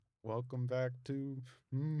Welcome back to.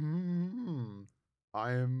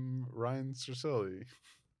 I'm Ryan Cercelli,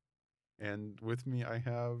 and with me I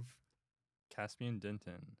have. Caspian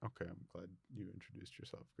Denton. Okay, I'm glad you introduced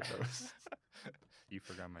yourself because I was. You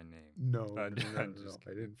forgot my name. No, I'm, no, no, I'm no, no. just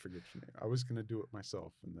I kidding. didn't forget your name. I was gonna do it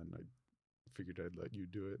myself, and then I figured I'd let you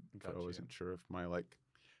do it, but I Got you. wasn't sure if my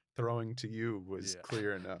throwing to you was Yeah.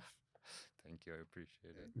 clear enough. Thank you. I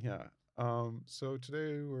appreciate it. Yeah. So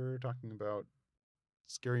today we're talking about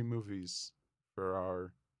scary movies for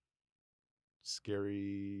our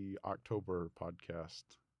scary October podcast.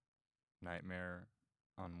 Nightmare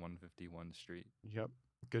on 151 Street. Yep,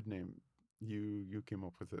 good name. You came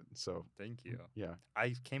up with it, so Thank you. yeah.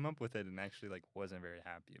 I came up with it and actually wasn't very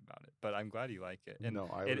happy about it, but I'm glad you like it. And No,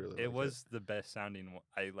 I it really it like it. was the best sounding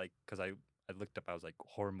I like cuz I looked up I was like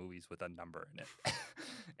horror movies with a number in it.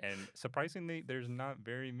 And surprisingly there's not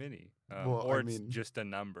very many. Well, Or I it's mean, just a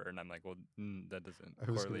number and I'm like, well, that doesn't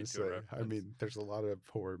I was gonna correlate to a say, I reference. mean, there's a lot of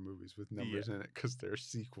horror movies with Yeah. numbers in it because they're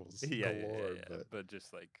sequels Yeah. galore, but But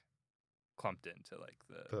just like clumped into like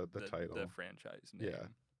the the title, franchise yeah,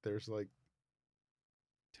 name. there's like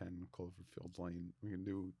 10 Cloverfield Lane. We can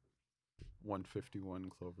do 151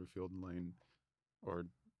 Cloverfield Lane or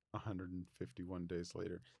 151 days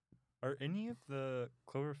later. Are any of the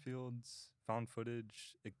Cloverfields found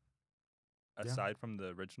footage Yeah. aside from the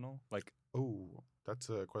original? Like Oh, that's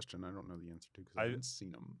a question I don't know the answer to because I I haven't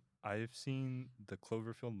seen them. I've seen the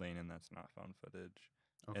Cloverfield Lane and that's not found footage.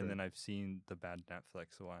 And Okay. then I've seen the bad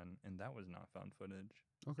Netflix one and that was not found footage.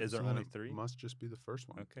 Okay, Is so there then only it 3? must just be the first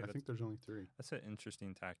one. Okay, I think there's only three. that's an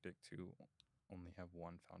interesting tactic to only have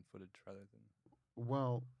one found footage rather than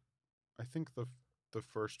Well, I think the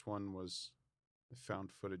first one was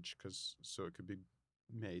found footage because so it could be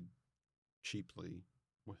made cheaply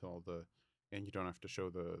with all the, and you don't have to show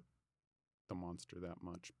the monster that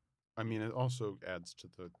much. I mean, it also adds to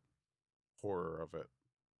the horror of it.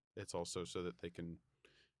 It's also so that they can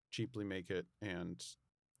cheaply make it and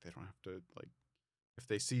they don't have to like if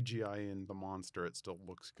they CGI in the monster, it still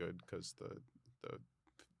looks good because the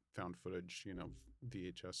found footage,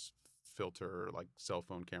 VHS filter, like cell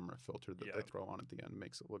phone camera filter that they yeah. throw on at the end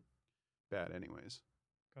makes it look bad, anyways.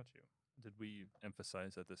 Got you. Did we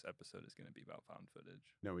emphasize that this episode is going to be about found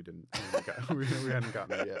footage? No, we didn't. We hadn't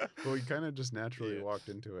gotten there yet, but we kind of just naturally Yeah. walked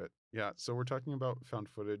into it. Yeah, so we're talking about found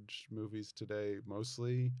footage movies today,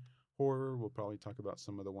 mostly horror. We'll probably talk about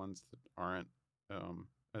some of the ones that aren't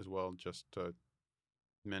as well, just to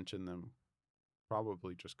mention them.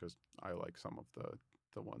 Probably just because I like some of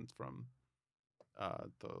the ones from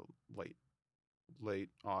the late late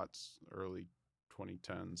aughts, early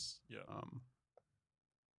 2010s. Yeah. Um,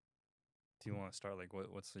 Do you want to start like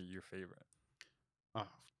what's your favorite? ah,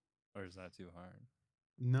 Or is that too hard?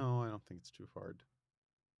 no, I don't think it's too hard.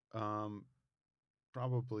 Um,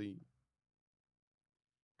 probably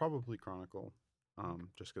probably Chronicle,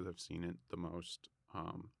 just because I've seen it the most.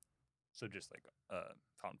 So just like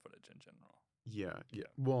found footage in general. Yeah, yeah.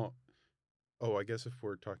 Okay. Well, oh, I guess if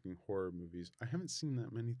we're talking horror movies, I haven't seen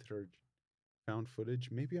that many that are found footage.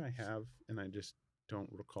 Maybe I have, and I just don't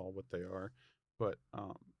recall what they are. But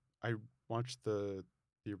I watched the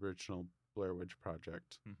original Blair Witch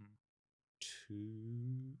Project Mm-hmm.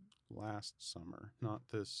 to last summer, not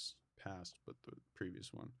this past, but the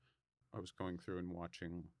previous one. I was going through and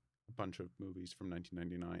watching a bunch of movies from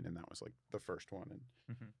 1999, and that was like the first one. And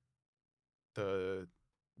Mm-hmm. the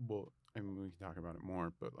well, I mean, we can talk about it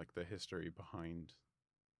more, but like the history behind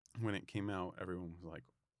when it came out, everyone was like,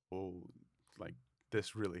 "Oh, like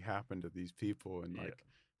this really happened to these people," and Yeah. like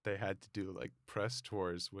they had to do like press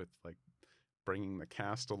tours with like bringing the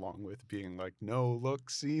cast along with being like, "No, look,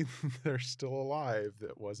 see, they're still alive."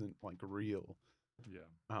 That wasn't like real.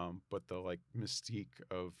 Yeah. But the like mystique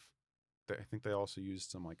of I think they also used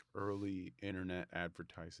some like early internet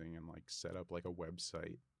advertising and like set up like a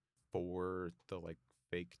website for the like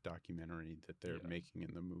fake documentary that they're Yeah. making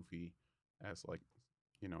in the movie as like,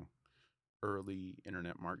 you know, early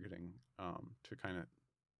internet marketing to kind of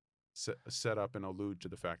set up and allude to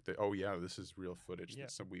the fact that, oh yeah, this is real footage Yeah.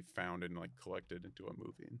 that we found and like collected into a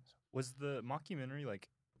movie. Was the mockumentary like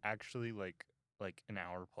actually like an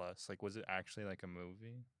hour plus? Like was it actually like a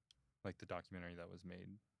movie? Like the documentary that was made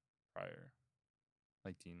prior?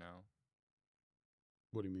 Like do you know?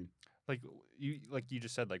 What do you mean? Like you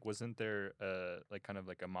just said like wasn't there like kind of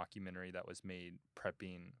like a mockumentary that was made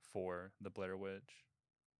prepping for the Blair Witch?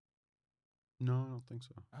 No, I don't think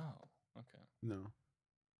so. Oh, okay. No.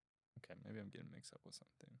 Okay, maybe I'm getting mixed up with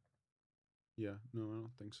something. Yeah, no, I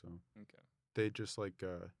don't think so. Okay. They just like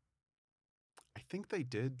I think they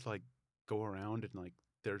did like go around and like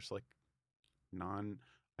there's like non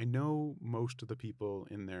I know most of the people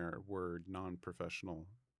in there were non-professional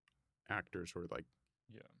actors or like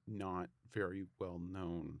Yeah. not very well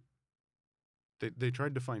known. They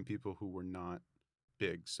tried to find people who were not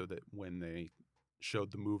big so that when they showed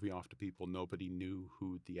the movie off to people, nobody knew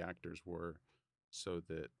who the actors were, so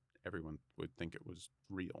that everyone would think it was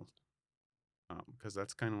real. Because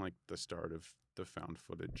that's kind of like the start of the found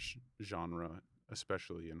footage genre,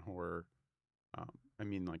 especially in horror. I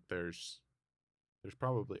mean, like there's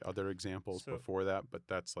probably other examples So before that, but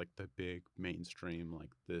that's like the big mainstream. Like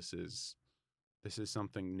this is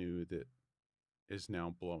something new that is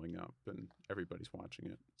now blowing up and everybody's watching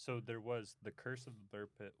it. so there was The Curse of the Blair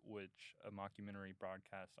Pit, which a mockumentary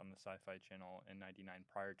broadcast on the Sci-Fi Channel in '99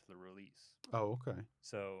 prior to the release. Oh, okay.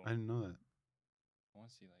 So I didn't know that. I want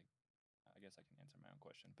to see, like, I guess I can answer my own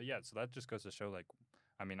question. But yeah, so that just goes to show, like,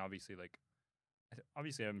 I mean, obviously, like,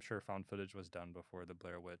 obviously, I'm sure found footage was done before the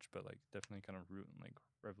Blair Witch, but like definitely kind of like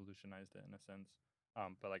revolutionized it in a sense.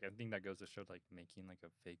 But like I think that goes to show like making like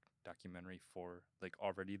a fake documentary for like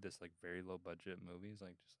already this like very low budget movies,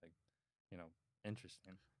 like just like you know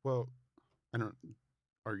interesting. Well, I don't.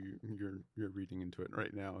 Are you're reading into it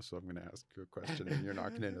right now? So I'm going to ask you a question, and you're not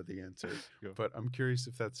going to know the answer. Go. But I'm curious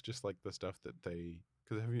if that's just like the stuff that they.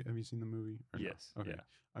 Because have you seen the movie? Or no? Yes. Okay. Yeah.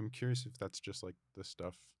 I'm curious if that's just like the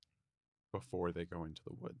stuff before they go into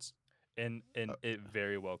the woods. And Uh, it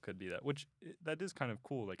very well could be that, which that is kind of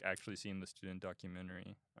cool. Like actually seeing the student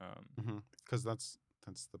documentary. Because that's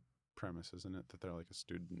the premise, isn't it? That they're like a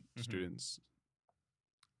students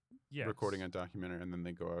Yes. recording a documentary, and then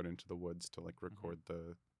they go out into the woods to like record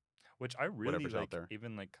the Which I really whatever's out like, there.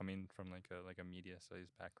 even like coming from like a media studies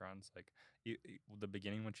background. It's like the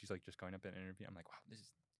beginning when she's like just going up in an interview, I'm like, wow, this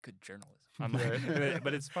is good journalism. I'm like, Yeah.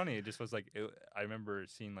 but it's funny. It just was like I remember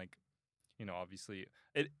seeing like, obviously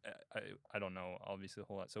it. I don't know obviously a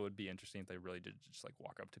whole lot, so it would be interesting if they really did just like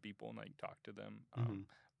walk up to people and like talk to them. Mhm.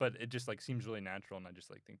 But it just like seems really natural, and I just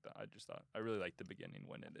like think that I just thought I really like the beginning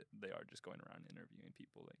when they are just going around interviewing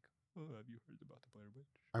people like. Oh, have you heard about the Blair Witch?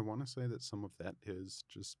 I want to say that some of that is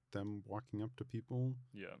just them walking up to people,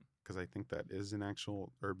 Yeah. because I think that is an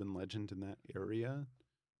actual urban legend in that area,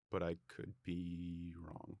 but I could be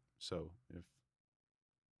wrong. So if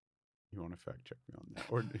you want to fact check me on that,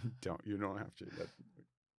 or you don't have to.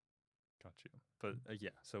 Got you. But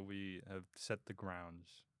yeah, so we have set the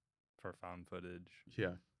grounds for found footage.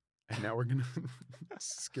 Yeah. And now we're gonna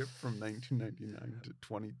skip from 1999 to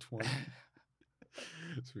 2020,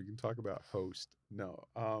 so we can talk about Host. No,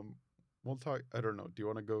 we'll talk. I don't know. Do you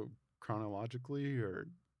want to go chronologically or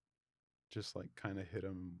just like kind of hit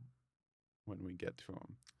them when we get to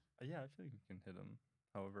them? Yeah, I feel like we can hit them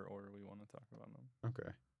however order we want to talk about them.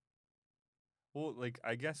 Okay. Well, like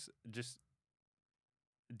I guess just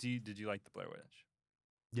did you like the Blair Witch?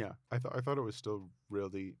 Yeah, I thought it was still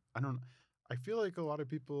really. I don't. I feel like a lot of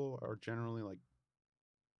people are generally like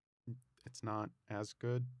it's not as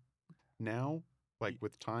good now. Like Y-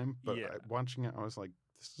 with time, but yeah. watching it, I was like,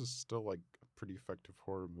 this is still like a pretty effective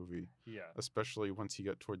horror movie, Yeah. especially once you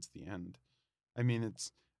get towards the end. I mean,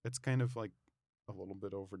 it's kind of like a little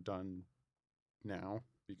bit overdone now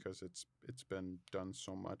because it's been done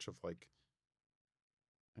so much of like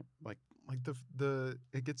like the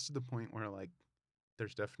it gets to the point where like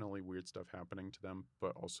there's definitely weird stuff happening to them,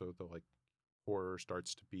 but also the like horror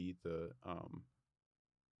starts to be the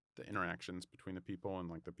interactions between the people and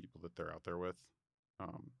like the people that they're out there with,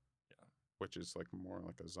 um, Yeah. which is like more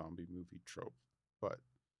like a zombie movie trope. But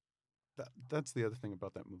that's the other thing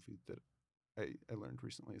about that movie that I learned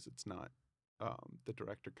recently is it's not the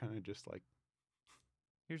director kind of just like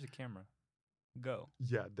Here's a camera. Go.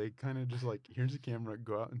 yeah, they kind of just like here's a camera,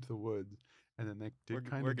 go out into the woods, and then they did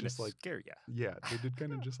kind We're of gonna just like scare ya. yeah, they did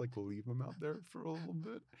kind of just like leave them out there for a little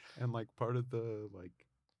bit, and like part of the like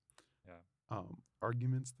Yeah.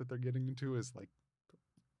 arguments that they're getting into is like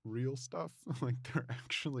real stuff. Like they're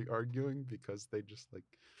actually arguing because they just like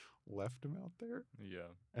left him out there,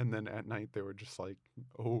 Yeah. and then at night they were just like,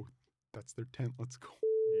 oh, that's their tent, let's go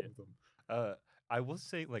Yeah. with them. I will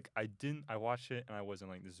say, like, I watched it and I wasn't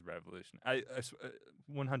like, this is revolution.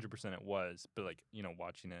 100% it was, but like,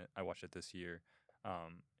 watching it, I watched it this year.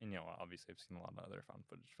 And obviously I've seen a lot of other found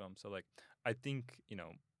footage films. So like, I think,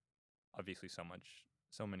 obviously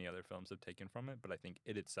so many other films have taken from it, but I think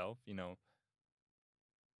it itself,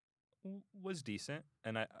 was decent.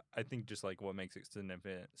 And I think just like what makes it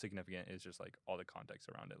significant is just like all the context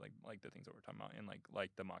around it, like the things that we're talking about, and like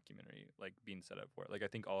the mockumentary like being set up for it. Like I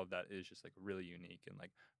think all of that is just like really unique, and like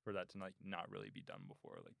for that to like not really be done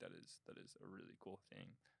before, like that is a really cool thing.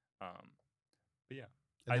 But yeah,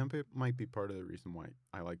 And that might be part of the reason why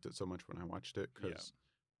I liked it so much when I watched it, Yeah. because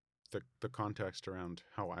the context around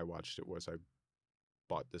how I watched it was I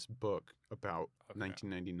bought this book about Okay.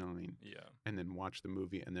 1999 Yeah. and then watched the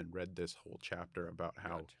movie and then read this whole chapter about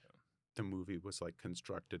how Gotcha. the movie was like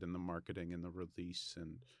constructed and the marketing and the release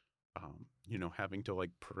and you know, having to like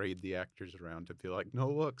parade the actors around to be like, no,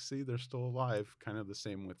 look, see, they're still alive. Kind of the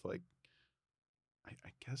same with like, I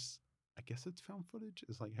guess it's found footage.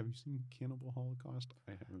 Is like, have you seen Cannibal Holocaust?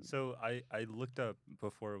 I haven't. So I looked up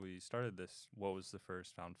before we started this what was the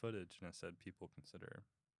first found footage, and it said people consider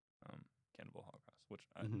um, Cannibal Holocaust, which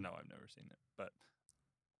Mhm. no, I've never seen it, but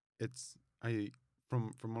It's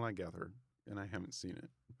from what I gather, and I haven't seen it,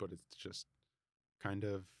 but it's just kind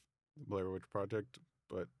of the Blair Witch Project,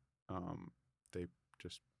 but they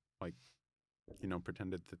just like, you know,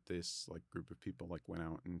 pretended that this like group of people like went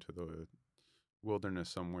out into the wilderness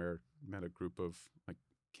somewhere, met a group of like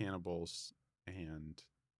cannibals, and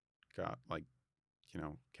got like, you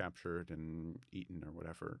know, captured and eaten or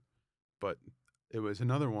whatever. But it was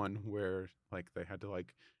another one where like they had to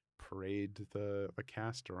like parade the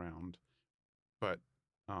cast around, but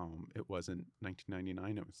it wasn't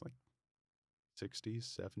 1999, it was like 60s,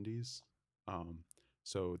 70s. Um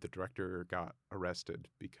so the director got arrested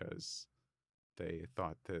because they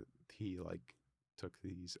thought that he like took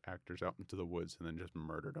these actors out into the woods and then just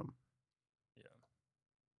murdered them. yeah,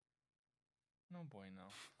 no bueno.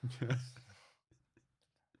 Yeah. That's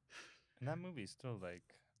and that movie's still like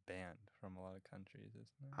banned from a lot of countries,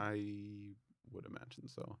 isn't it? I would imagine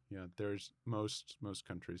so. Yeah, there's most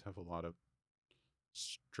countries have a lot of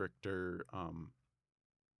stricter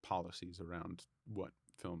policies around what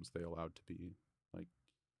films they allowed to be like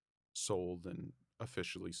sold and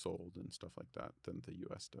officially sold and stuff like that than the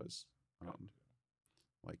U.S. does. Gotcha.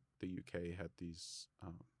 Like the UK had these,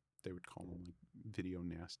 they would call them like video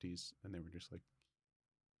nasties, and they were just like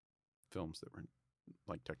films that were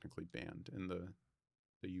like technically banned in the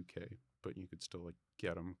UK, but you could still like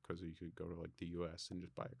get them because you could go to like the US and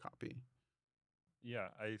just buy a copy. Yeah,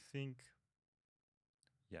 I think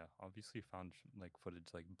yeah, obviously found like footage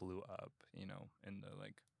like blew up, you know, in the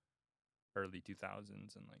like early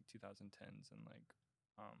 2000s and like 2010s and like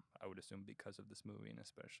I would assume because of this movie and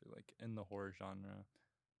especially like in the horror genre.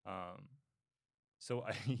 Um so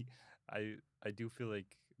I do feel like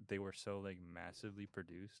they were so like massively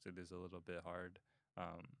produced it is a little bit hard.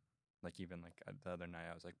 Like even like the other night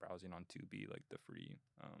I was like browsing on Tubi like the free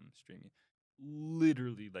streaming.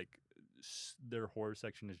 Literally like their horror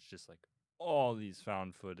section is just like all these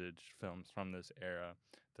found footage films from this era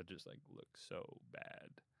that just like look so bad.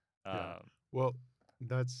 Yeah. Um Well,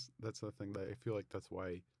 that's the thing that I feel like that's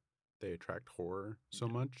why they attract horror so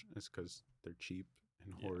yeah, much is because they're cheap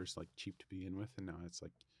and yeah. horror's like cheap to begin with, and now it's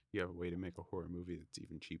like you have a way to make a horror movie that's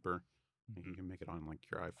even cheaper. Like you Mhm. can make it on like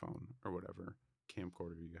your iPhone or whatever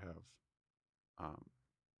camcorder you have. Um,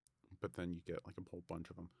 but then you get like a whole bunch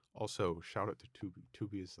of them. Also, shout out to Tubi.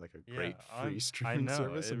 Tubi is like a Yeah, great free I streaming know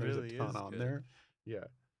service, it and there's a really ton is on good. there. Yeah.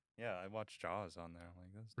 Yeah, I watched Jaws on there. I'm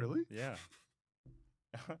like, that's Really? yeah.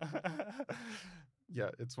 Yeah,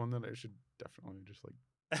 it's one that I should definitely just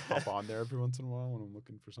like hop on there every once in a while when I'm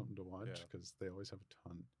looking for something to watch Yeah. because they always have a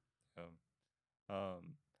ton.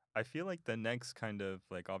 I feel like the next kind of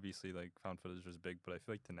like obviously like found footage was big, but I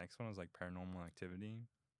feel like the next one was like Paranormal Activity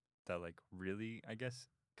that like really I guess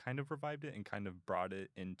kind of revived it and kind of brought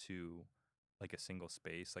it into like a single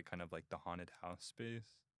space, like kind of like the haunted house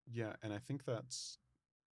space. Yeah, and I think that's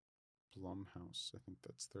Blumhouse. I think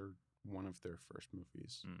that's their one of their first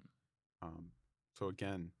movies. Mm, Um, so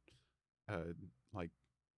again, uh, like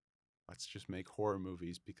let's just make horror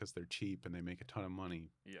movies because they're cheap and they make a ton of money.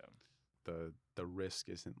 yeah. The risk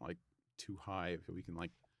isn't like too high if we can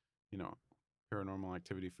like, you know, Paranormal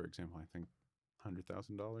Activity for example. I think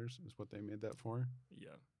 $100,000 is what they made that for,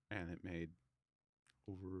 Yeah. and it made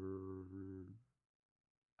over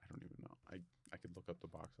I don't even know. I could look up the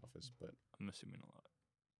box office, but I'm assuming a lot.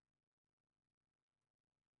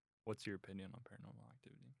 What's your opinion on Paranormal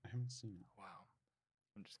Activity? I haven't seen it. Wow.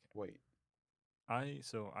 I'm just kidding. Wait, I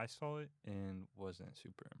saw it and wasn't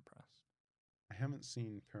super impressed. I haven't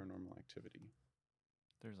seen Paranormal Activity.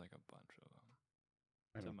 There's like a bunch of them.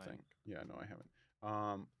 I So don't my think. Yeah, no, I haven't.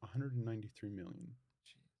 193 million,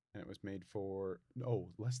 and it was made for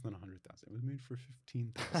less than 100,000. It was made for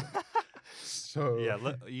 15,000. So yeah,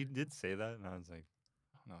 you did say that, and I was like,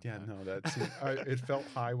 oh no, yeah, no, that seemed, it felt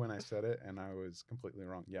high when I said it, and I was completely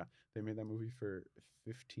wrong. Yeah, they made that movie for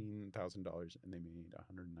 $15,000, and they made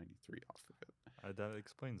 193 off of it. that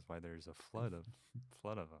explains why there's a flood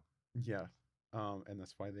of them. Yeah, and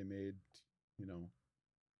that's why they made, you know,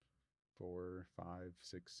 4, 5,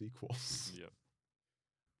 6 sequels. Yep.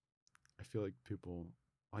 I feel like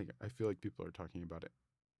people are talking about it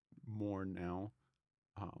more now.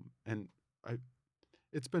 And I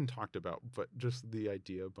it's been talked about, but just the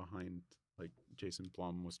idea behind like Jason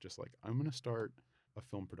Blum was just like, I'm gonna start a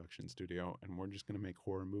film production studio and we're just gonna make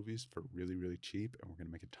horror movies for really, really cheap and we're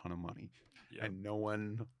gonna make a ton of money. Yeah. And no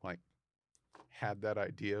one like had that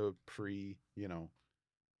idea pre,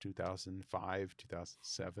 2005,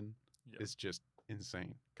 2007 Yeah. is just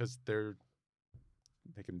insane because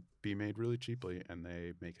they can be made really cheaply and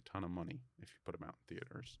they make a ton of money if you put them out in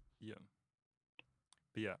theaters. Yeah.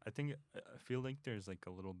 But yeah, I feel like there's like a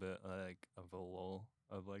little bit like of a lull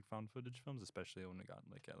of like found footage films, especially when it got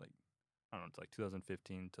like at like I don't know, it's like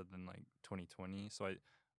 2015 to then like 2020. So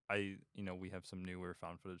we have some newer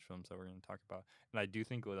found footage films that we're going to talk about, and I do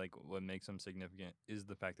think like what makes them significant is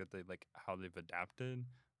the fact that they like how they've adapted,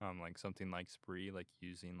 like something like Spree, like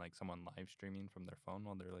using like someone live streaming from their phone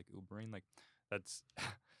while they're like Ubering, like that's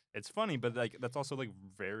it's funny, but like that's also like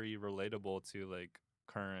very relatable to like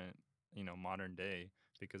current modern day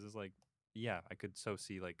because it's like yeah, I could so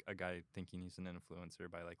see like a guy thinking he's an influencer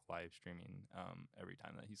by like live streaming every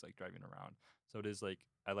time that he's like driving around. So it is like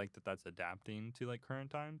I like that that's adapting to like current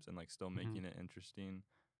times and like still Mhm. making it interesting.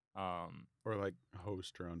 Um Or like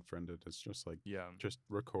Host or Unfriended. It's just like yeah, just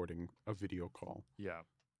recording a video call. yeah.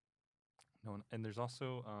 No, and there's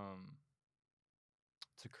also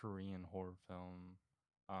it's a Korean horror film.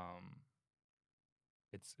 Um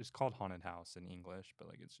it's called Haunted House in English, but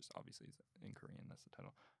like it's just obviously it's in Korean, that's the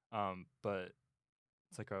title. But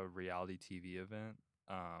it's like a reality TV event.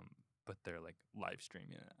 But they're like live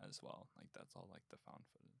streaming it as well. Like that's all like the found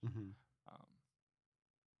footage. Mm-hmm. Um,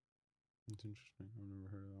 It's interesting. I've never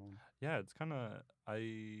heard of that one. yeah, it's kind of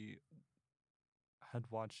I had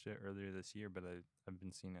watched it earlier this year, but I've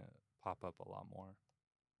been seeing it pop up a lot more.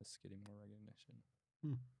 It's getting more recognition.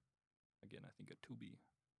 Hmm. Again, I think a Tubi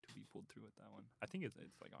pulled through with that one. I think it's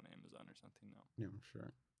like on Amazon or something now. Yeah, I'm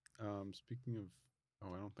sure. Speaking of,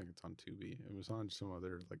 I don't think it's on Tubi. It was on some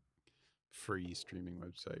other like free streaming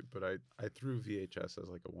website, but I threw VHS as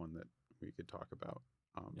like a one that we could talk about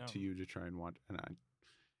Yeah, to you to try and watch, and I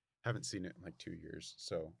haven't seen it in like 2 years,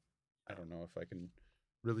 so I don't know if I can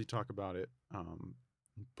really talk about it.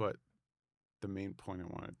 But the main point I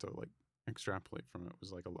wanted to like extrapolate from it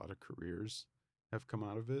was like a lot of careers have come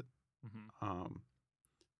out of it. mm-hmm. Um,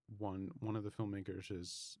 one of the filmmakers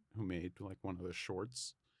is who made like one of the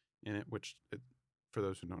shorts in it, which for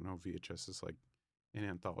those who don't know, VHS is like an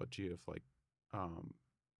anthology of like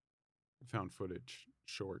found footage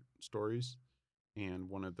short stories, and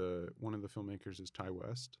one of the filmmakers is Ty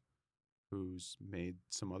West, who's made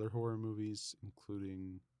some other horror movies,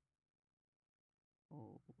 including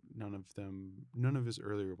none of his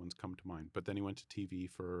earlier ones come to mind. But then he went to TV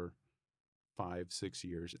for 5-6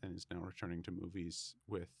 years and is now returning to movies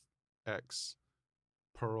with X,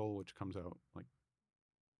 Pearl, which comes out like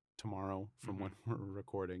tomorrow from when we're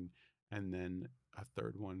recording, and then a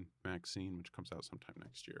third one, Maxine, which comes out sometime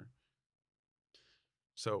next year.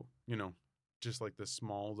 So, just like the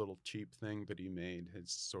small little cheap thing that he made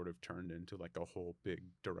has sort of turned into like a whole big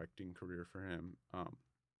directing career for him.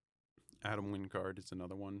 Adam Wingard is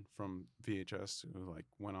another one from VHS who like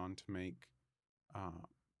went on to make,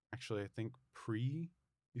 actually I think pre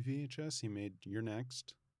VHS he made You're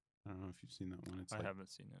Next. I don't know if you've seen that one. It's I like,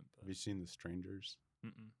 haven't seen it. But have you seen The Strangers?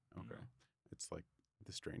 mm-mm, Okay, no. it's like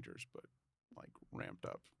The Strangers but like ramped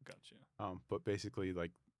up. Gotcha. But basically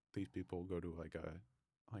like these people go to like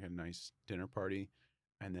a nice dinner party,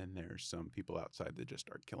 and then there's some people outside that just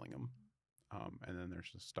start killing them. And then they're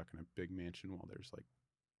just stuck in a big mansion while there's like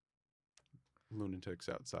lunatics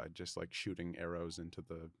outside just like shooting arrows into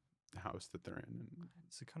the house that they're in. And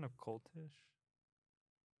Is it kind of cultish?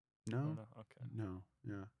 no, Oh, no. Okay. no,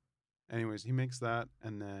 yeah. Anyways, he makes that,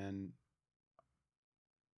 and then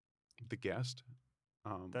The Guest,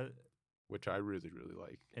 That which I really, really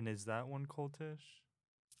like. and is that one cultish?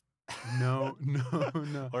 No, no,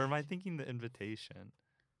 no. Or am I thinking The Invitation?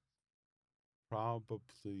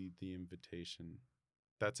 Probably The Invitation.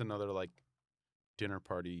 That's another like dinner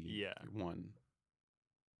party Yeah. one.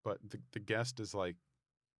 But the guest is like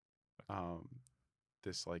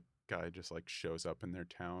this like guy just like shows up in their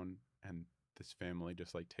town, and this family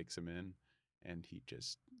just like takes him in, and he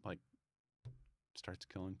just like starts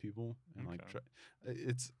killing people and like Okay.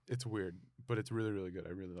 it's weird, but it's really, really good.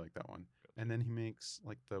 I really like that one. And then he makes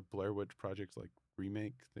like the Blair Witch Project like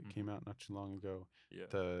remake that came out not too long ago. Yeah.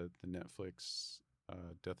 The Netflix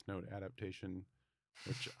Death Note adaptation,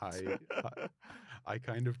 which I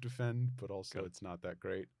kind of defend, but also Gotcha. it's not that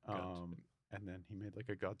great. Gotcha. And then he made like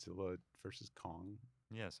a Godzilla versus Kong.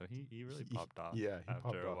 Yeah, so he really popped off Yeah, he after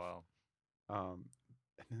popped a off. while.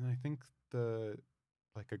 And then I think the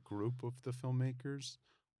like a group of the filmmakers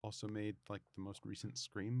also made like the most recent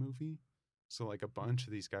Scream movie. So like a bunch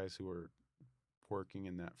of these guys who were working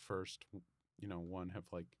in that first, one have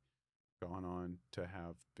like gone on to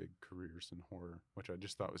have big careers in horror, which I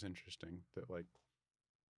just thought was interesting. That like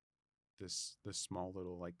this small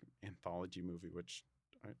little like anthology movie, which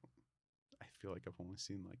I feel like I've only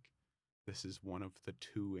seen like this is one of the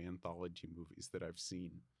two anthology movies that I've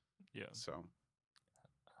seen. Yeah. So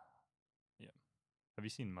Yeah. Have you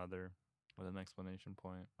seen Mother with an explanation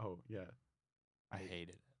point? oh yeah. I hated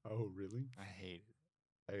it. Oh really? I hated it.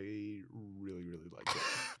 I really really liked it.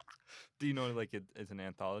 Do you know what like it's an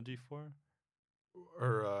anthology for?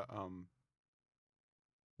 Or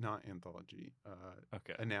not anthology.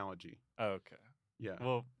 Okay. Analogy. Oh, okay. Yeah.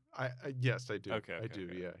 Well, I yes I do. okay, I do.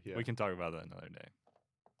 okay. Yeah. We can talk about that another day.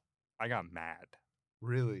 I got mad.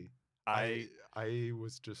 Really. I I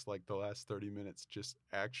was just like the last 30 minutes just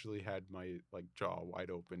actually had my like jaw wide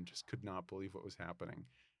open, just could not believe what was happening.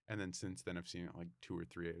 And then since then I've seen it like 2 or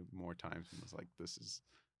 3 more times and was like, this is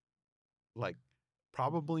like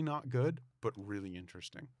probably not good, but really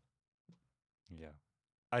interesting. yeah.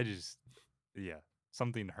 I just yeah.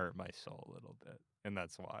 Something hurt my soul a little bit, and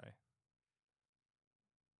that's why.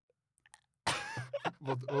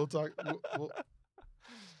 We'll talk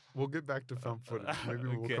we'll get back to found footage. Maybe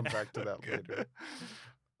we'll Okay. come back to that Okay. later.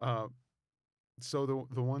 So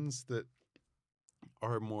the ones that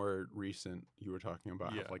are more recent you were talking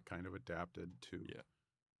about Yeah. have like kind of adapted to Yeah.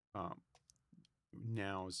 um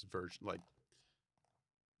now's version, like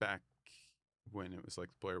back when it was like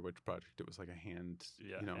the Blair Witch Project, it was like a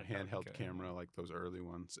Yeah, handheld camera, like those early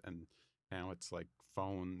ones, and now it's like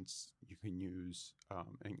phones you can use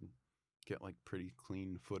and get like pretty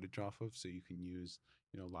clean footage off of, so you can use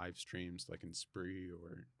live streams like in Spree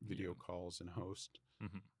or video Yeah. calls and Host.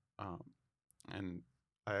 Mhm. Um, and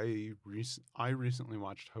I recently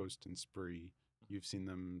watched Host and Spree. You've seen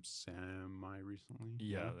them semi recently?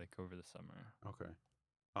 Yeah, like over the summer. Okay.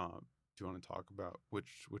 Do you want to talk about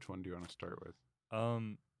which one do you want to start with,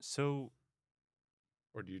 So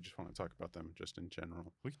or do you just want to talk about them just in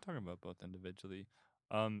general? we can talk about both individually.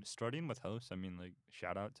 Starting with Host, I mean, like,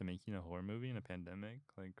 shout out to making a horror movie in a pandemic,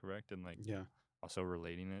 like, correct, and like Yeah. also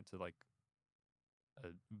relating it to like a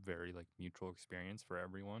very like mutual experience for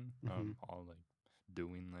everyone. Mhm. All like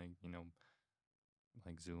doing like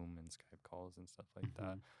like Zoom and Skype calls and stuff like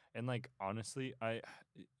that. Mhm. And like honestly,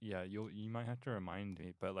 yeah, you might have to remind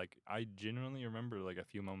me, but like I genuinely remember like a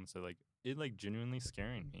few moments of like it like genuinely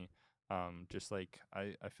scaring me. Just like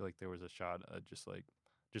I feel like there was a shot of just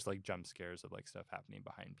like jump scares of like stuff happening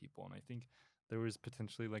behind people, and I think there was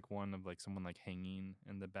potentially like one of like someone like hanging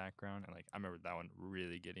in the background, and like I remember that one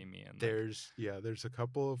really getting me. And like There's a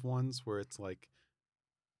couple of ones where it's like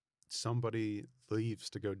somebody leaves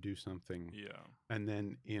to go do something, yeah, and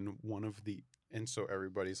then in one of the and so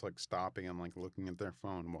everybody's like stopping and like looking at their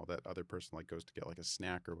phone while that other person like goes to get like a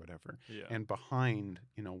snack or whatever. yeah, And behind,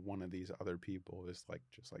 one of these other people is like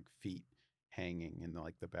just like feet hanging in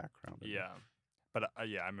like the background of it. yeah. But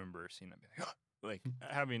yeah, I remember seeing that, be like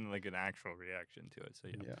having like an actual reaction to it. So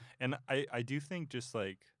yeah, Yeah. and I do think just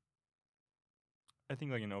like I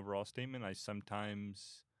think like an overall statement, I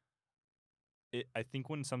sometimes I think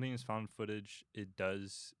when something is found footage, it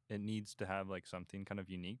needs to have like something kind of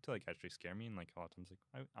unique to like actually scare me. And like a lot of times,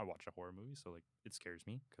 like I watch a horror movie, so like it scares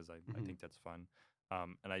me because I Mhm. think that's fun.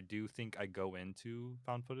 And I do think I go into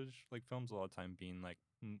found footage like films a lot of time being like,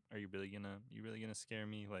 are you really gonna scare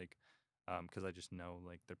me? Like, because I just know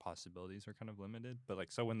like their possibilities are kind of limited. But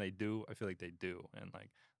like so when they do, I feel like they do, and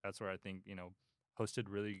like that's where I think Hosted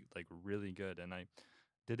really good. And I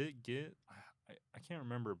did it get I can't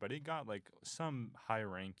remember, but it got like some high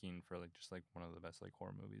ranking for like just like one of the best like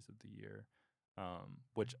horror movies of the year.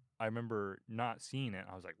 Which I remember not seeing it.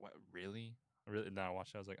 I was like, "What? Really? Really?" And then I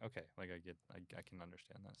watched it. I was like, "Okay, like I can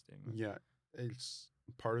understand that statement." Yeah. It's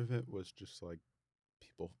part of it was just like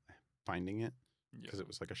people finding it Yeah, because it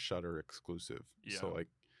was like a Shutter exclusive. So yeah, like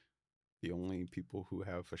the only people who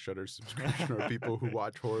have a Shutter subscription are people who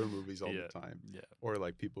watch horror movies all yeah, the time, yeah, or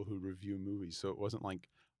like people who review movies. So it wasn't like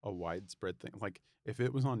a widespread thing. Like if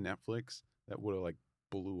it was on Netflix, that would have like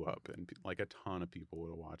blew up and like a ton of people would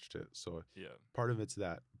have watched it. So yeah, part of it's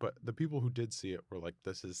that. But the people who did see it were like,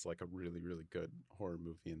 this is like a really, really good horror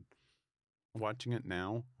movie. And watching it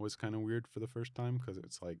now was kind of weird for the first time because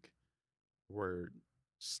it's like we're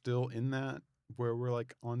still in that where we're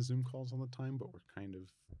like on Zoom calls all the time, but we're kind of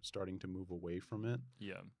starting to move away from it.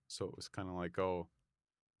 yeah. So it was kind of like, oh,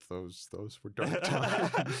 those were dark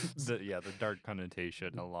times. The dark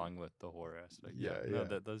connotation along with the horror aspect. Yeah, Yeah, no, yeah.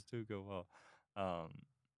 that those two go well.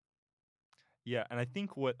 Yeah, and I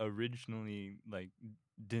think what originally like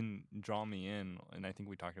didn't draw me in, and I think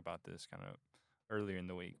we talked about this kind of earlier in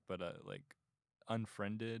the week, but like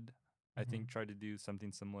Unfriended, I Mhm. think tried to do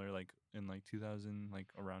something similar like in like 2000, like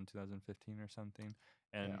around 2015 or something.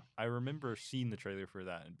 And Yeah. I remember seeing the trailer for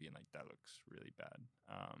that and being like, that looks really bad.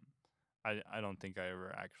 I don't think I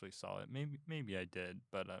ever actually saw it. Maybe I did,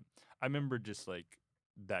 but I remember just like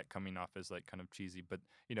that coming off as like kind of cheesy. But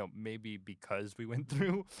maybe because we went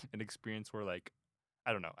through an experience where like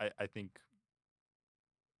I don't know. I think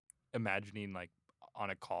imagining like on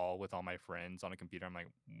a call with all my friends on a computer, I'm like,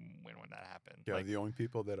 when would that happen? Yeah, Like, the only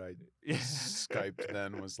people that I yeah, Skyped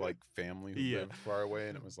then was like family who yeah, lived far away,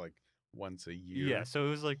 and it was like once a yeah. year. So it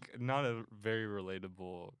was like not a very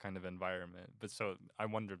relatable kind of environment. But so I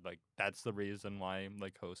wondered like that's the reason why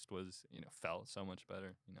like Host was felt so much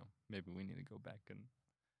better. Maybe we need to go back and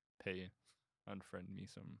pay Unfriend Me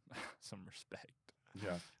some some respect.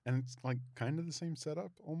 Yeah. And it's like kind of the same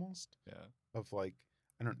setup almost Yeah. of like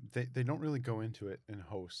they don't really go into it in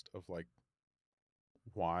Host of like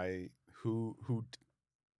why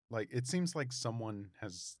like it seems like someone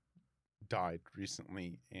has died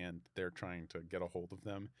recently and they're trying to get a hold of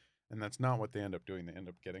them, and that's not what they end up doing. They end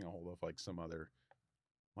up getting a hold of like some other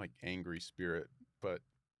like angry spirit, but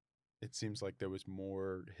it seems like there was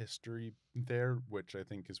more history there, which I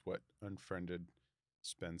think is what Unfriended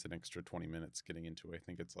spends an extra 20 minutes getting into. I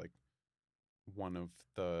think it's like one of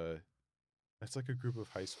the it's like a group of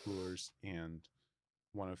high schoolers, and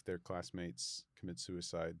one of their classmates commits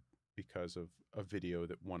suicide because of a video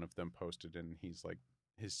that one of them posted, and he's like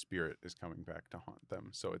his spirit is coming back to haunt them.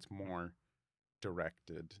 So it's more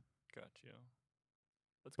directed, Got you.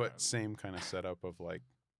 That's kind but of same kind of setup of like,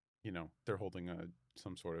 they're holding a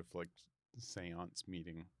some sort of like seance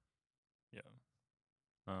meeting. yeah.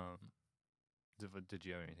 Um, did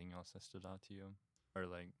you have anything else that stood out to you, or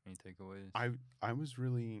like any takeaways? I was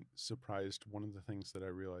really surprised. One of the things that I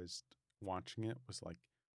realized watching it was like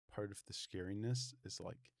part of the scariness is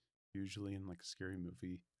like usually in like a scary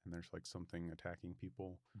movie and there's like something attacking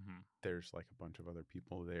people. Mm-hmm. There's like a bunch of other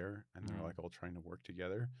people there and they're Mm-hmm. like all trying to work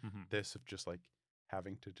together. Mm-hmm. This of just like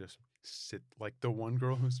having to just sit, like the one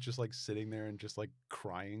girl who's just like sitting there and just like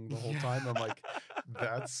crying the whole time. I'm like,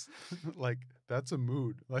 that's like that's a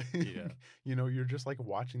mood. Like Yeah. you're just like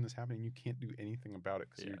watching this happen and you can't do anything about it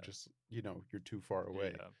because you're Yeah. just you're too far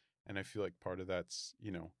away. Yeah. And I feel like part of that's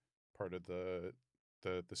part of the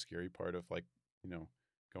scary part of like you know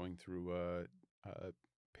going through a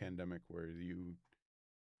pandemic where you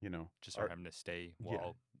know Just are are having to stay yeah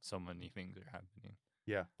while so many things are happening.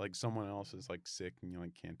 yeah, like someone else is like sick and you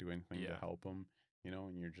like can't do anything to Yeah. help them,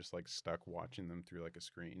 and you're just like stuck watching them through like a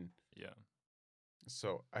screen. Yeah.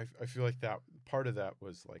 So I feel like that part of that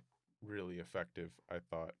was like really effective, I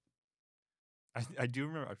thought. I do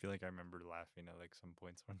remember. I feel like I remember laughing at like some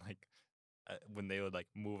points when they would like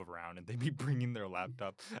move around and they'd be bringing their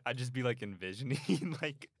laptop. I'd just be like envisioning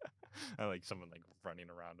like like someone like running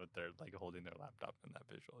around with their like holding their laptop, and that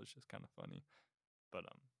visual is just kind of funny. But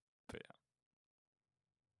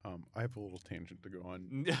I have a little tangent to go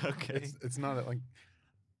on. yeah. Okay. It's not like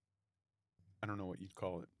I don't know what you'd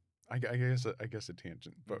call it. I guess a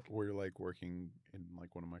tangent, but Okay. we're like working in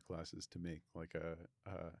like one of my classes to make like a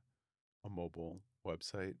mobile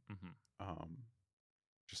website, Mm-hmm. um,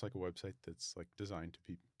 just like a website that's like designed to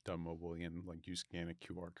be done mobilely, and like you scan a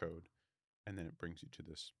QR code, and then it brings you to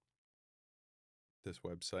this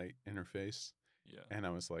website interface. Yeah. And I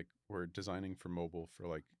was like, we're designing for mobile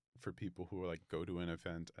for people who like go to an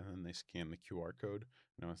event and then they scan the QR code.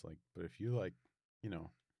 And I was like, but if you like, you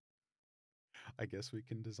know, I guess we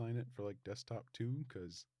can design it for like desktop too,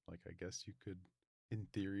 because like I guess you could, in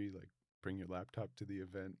theory, like bring your laptop to the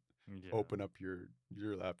event, Yeah. open up your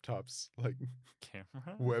laptop's like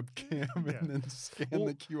Camera. webcam, Yeah. and then scan Well,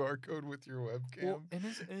 the QR code with your webcam. Well, and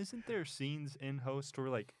isn't there scenes in Host where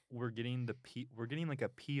like we're getting like a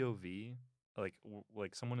POV,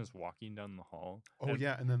 like someone is walking down the hall, Oh and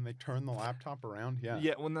yeah, and then they turn the laptop around. Yeah,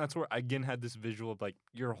 yeah, when that's where I again had this visual of like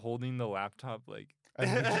you're holding the laptop like and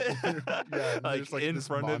yeah, and like there's like in this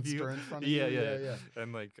front of you, monster in front of yeah, you. yeah, Yeah, yeah.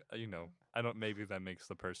 and like I don't maybe that makes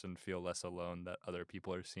the person feel less alone that other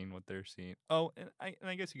people are seeing what they're seeing. Oh, and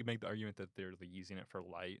I guess you could make the argument that they're like using it for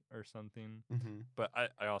light or something. Mm-hmm. But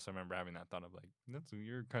I also remember having that thought of like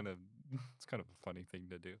you're kind of it's kind of a funny thing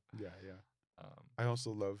to do. Yeah, yeah. Um, I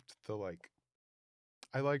also loved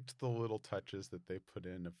I liked the little touches that they put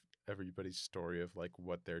in of everybody's story of like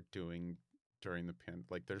what they're doing during the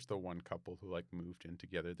like there's the one couple who like moved in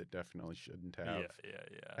together that definitely shouldn't have. yeah, yeah,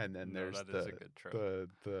 yeah. And then No, there's that is a good trope.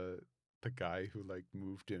 the the guy who like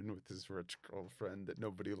moved in with his rich girlfriend that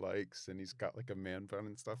nobody likes, and he's got like a man bun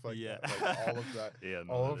and stuff like Yeah. that. Like all of that, Yeah,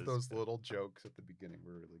 no, all that of is those good. little jokes at the beginning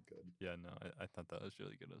were really good. Yeah, no, I thought that was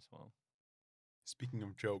really good as well. Speaking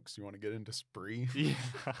of jokes, you want to get into Spree? Yeah.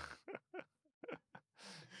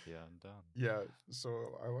 Yeah, I'm down. Yeah,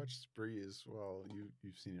 so I watched Spree as well.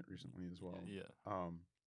 You've seen it recently as well. Yeah.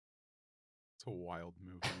 It's a wild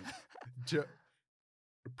movie. Jo-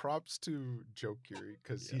 Props to Joe Keery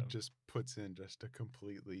because he Yeah. just puts in just a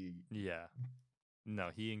completely Yeah. No,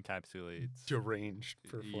 he encapsulates. deranged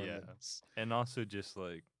Yeah. performance. And also just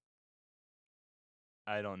like,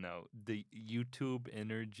 I don't know, the YouTube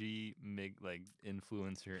energy, like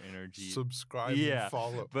influencer energy. Subscribe Yeah, and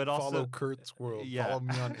follow. but Follow also- Kurt's World. yeah. Follow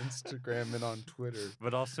me on Instagram and on Twitter.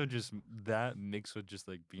 But also just that mixed with just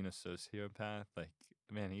like being a sociopath, like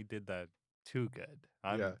man, he did that too good.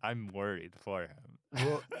 Yeah. I'm worried for him.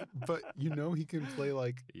 Well, but you know he can play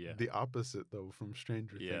like Yeah. the opposite though from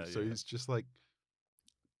Stranger Yeah, Things. So yeah. he's just like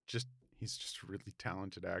he's just a really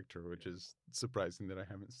talented actor, which is surprising that I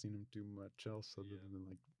haven't seen him do much else other Yeah. than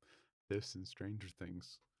like this and Stranger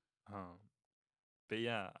Things. But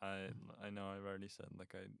yeah, I know I've already said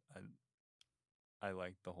like I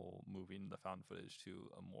like the whole moving the found footage to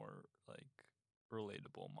a more like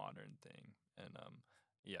relatable modern thing, and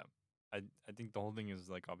yeah, I think the whole thing is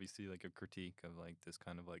like obviously like a critique of like this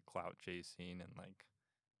kind of like clout chasing and like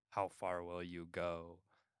how far will you go.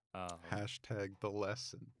 Hashtag the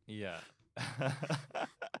lesson. Yeah.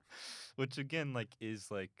 Which again, like,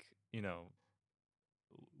 is like, you know,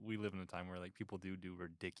 we live in a time where like people do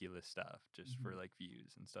ridiculous stuff just for like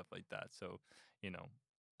views and stuff like that. So, you know,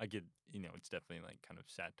 I get, you know, it's definitely like kind of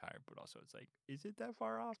satire, but also it's like, is it that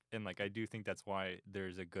far off? And like, I do think that's why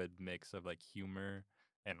there's a good mix of like humor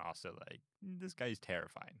and also like, this guy's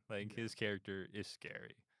terrifying. Like, his character is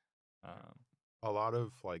scary. A lot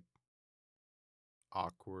of like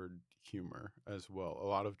awkward humor as well. A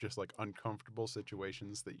lot of just like uncomfortable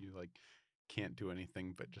situations that you like can't do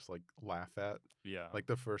anything but just like laugh at. Yeah. Like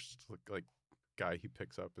the first like guy he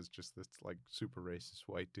picks up is just this like super racist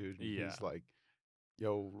white dude, and Yeah. he's like,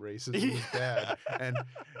 yo, racism is bad.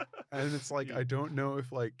 And it's like, I don't know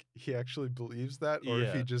if like he actually believes that or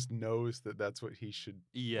if he Yeah. just knows that that's what he should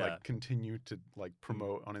Yeah. like continue to like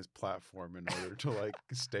promote on his platform in order to like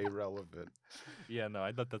stay relevant. Yeah, no,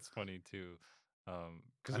 I thought that's funny too.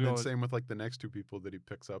 And then same with like the next two people that he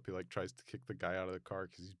picks up, he like tries to kick the guy out of the car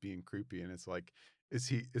because he's being creepy, and it's like, is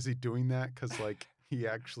he doing that because like he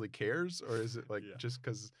actually cares, or is it like Yeah. just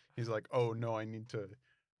because he's like, oh no, I need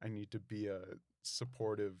to be a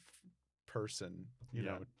supportive person, you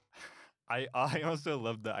Yeah. know? I also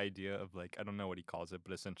love the idea of like, I don't know what he calls it,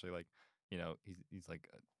 but essentially like, you know, he's like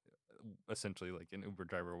essentially like an Uber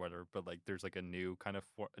driver or whatever, but like there's like a new kind of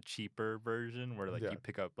a cheaper version where like Yeah. you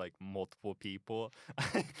pick up like multiple people.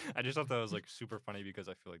 I just thought that was like super funny because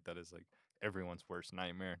I feel like that is like everyone's worst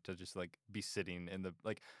nightmare, to just like be sitting in the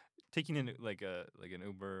like taking in like an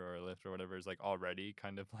Uber or a Lyft or whatever is like already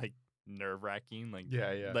kind of like nerve-wracking, like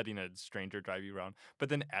Yeah. letting a stranger drive you around, but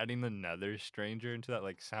then adding another stranger into that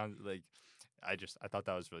like sounds like, I thought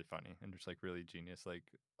that was really funny and just like really genius, like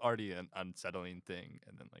already an unsettling thing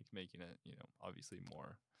and then like making it, you know, obviously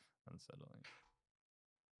more unsettling.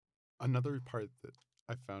 Another part that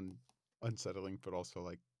I found unsettling, but also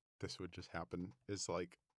like this would just happen, is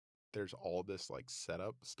like there's all this like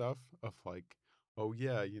setup stuff of like, oh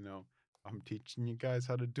yeah, you know, I'm teaching you guys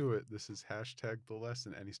how to do it. This is hashtag the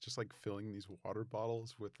lesson. And he's just like filling these water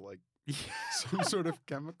bottles with like some sort of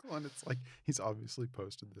chemical. And it's like, he's obviously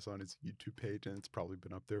posted this on his YouTube page and it's probably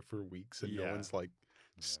been up there for weeks. And no Yeah. one's like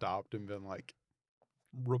Yeah. stopped and been like,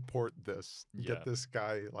 report this, Yeah. get this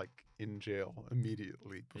guy like in jail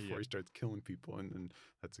immediately before Yeah. he starts killing people. And then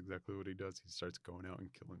that's exactly what he does. He starts going out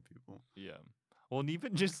and killing people. Yeah. Well, and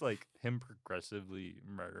even just like him progressively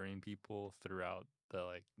murdering people throughout the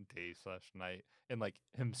like day/night, and like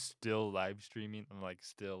him still live streaming and like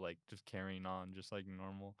still like just carrying on just like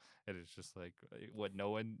normal. It is just like what no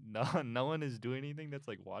one is doing anything that's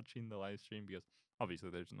like watching the live stream, because obviously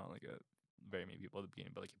there's not like a very many people at the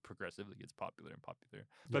beginning, but like it progressively gets popular and popular.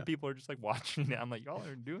 But Yeah. people are just like watching it. I'm like, y'all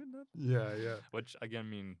are doing that? Yeah. Which again, I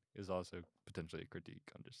mean, is also potentially a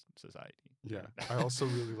critique on just society. Yeah. I also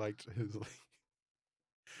really liked his like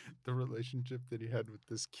the relationship that he had with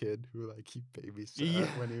this kid who like he babysat Yeah.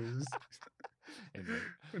 when he was And, like,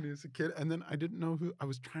 when he was a kid. And then I didn't know who. I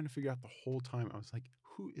was trying to figure out the whole time. I was like,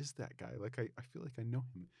 who is that guy? Like I feel like I know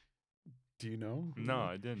him. Do you know? No,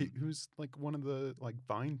 I didn't. He was like one of the like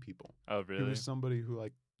Vine people. Oh, He really? was somebody who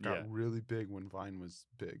like got Yeah. really big when Vine was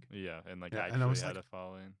big. Yeah, and like Yeah, actually and I was had like- a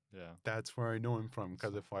following. Yeah. That's where I know him from,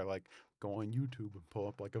 because if I like go on YouTube and pull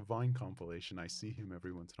up like a Vine compilation. I see him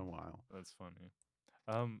every once in a while. That's funny.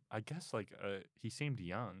 I guess like he seemed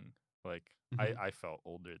young. Like Mhm. I felt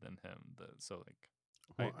older than him. So like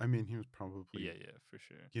Well, I mean, he was probably, yeah, for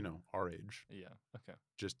sure. our age, Yeah. Okay.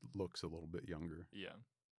 just looks a little bit younger. Yeah.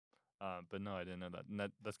 But no, I didn't know that. And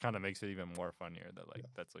that kind of makes it even more funnier that like Yeah.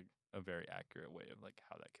 that's like a very accurate way of like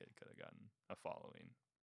how that kid could have gotten a following.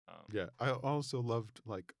 Yeah, I also loved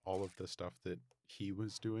like all of the stuff that he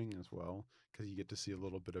was doing as well, because you get to see a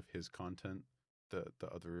little bit of his content, the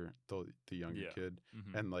younger Yeah. kid,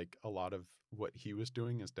 Mm-hmm. and like a lot of what he was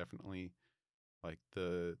doing is definitely like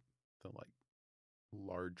the like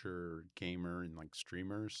larger gamer and like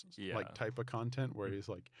streamers Yeah. like type of content where Mm. he's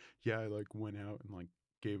like, yeah, I like went out and like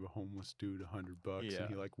gave a homeless dude $100 Yeah. and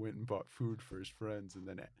he like went and bought food for his friends, and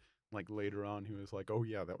then like later on he was like, oh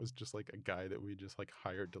yeah, that was just like a guy that we just like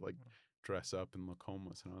hired to like dress up and look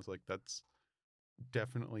homeless. And I was like, that's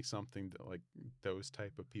definitely something that like those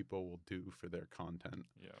type of people will do for their content.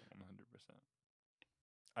 Yeah, 100%.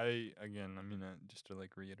 I mean, just to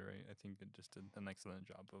like reiterate, I think it just did an excellent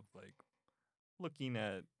job of like looking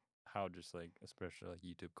at how just like especially like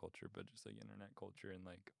YouTube culture, but just like internet culture and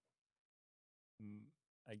like mm,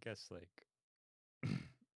 I guess like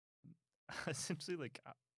essentially like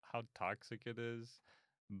how toxic it is,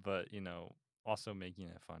 but also making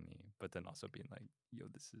it funny, but then also being like, yo,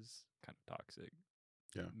 this is kind of toxic.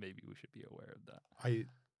 Yeah. Maybe we should be aware of that. I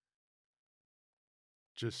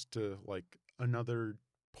just like another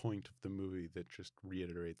point of the movie that just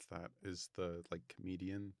reiterates that is the like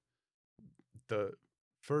comedian, the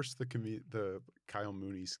the Kyle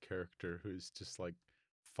Mooney's character, who's just like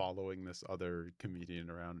following this other comedian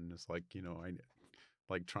around and is like, I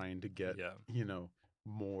like trying to get, Yeah.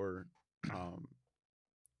 more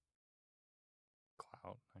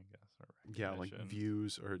Clout, I guess, or yeah, like recognition.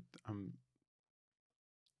 views, or I'm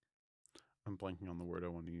blanking on the word I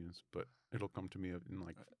want to use, but it'll come to me in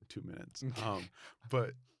like 2 minutes.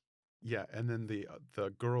 But yeah, and then the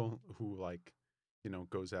girl who like,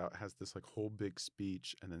 goes out, has this like whole big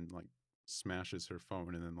speech, and then like smashes her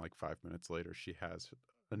phone, and then like 5 minutes later she has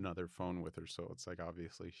another phone with her. So it's like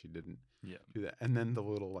obviously she didn't Yeah. do that. And then the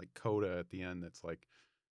little like coda at the end that's like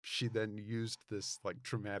she then used this like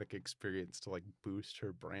traumatic experience to like boost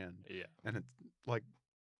her brand. Yeah. And it's like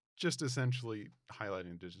just essentially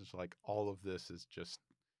highlighting just like all of this is just,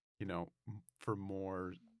 for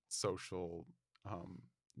more social um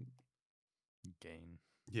Gain.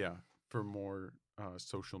 yeah, for more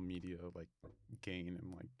social media like gain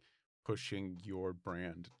and like pushing your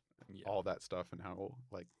brand, Yeah. all that stuff, and how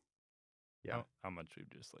like How much we've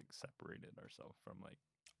just like separated ourselves from like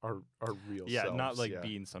our real not selves. like Yeah,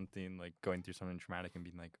 being something like going through something traumatic and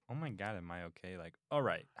being like, oh my god, am I okay? Like, all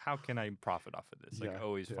right, how can I profit off of this? Like Yeah,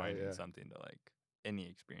 always yeah, finding yeah. something to like any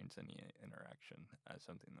experience, any interaction as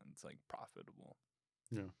something that's like profitable.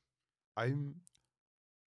 Yeah. I'm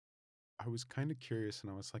I was kind of curious,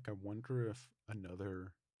 and I was like, I wonder if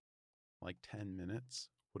another like 10 minutes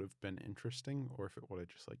would have been interesting, or if it would have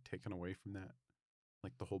just like taken away from that.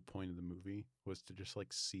 Like the whole point of the movie was to just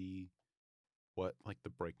like see what like the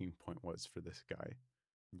breaking point was for this guy.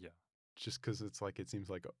 Yeah. Just because it's like it seems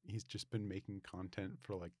like he's just been making content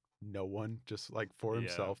for like no one, just like for Yeah.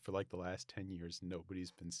 himself for like the last 10 years.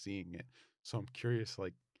 Nobody's been seeing it. So I'm curious,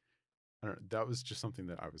 like, I don't know, that was just something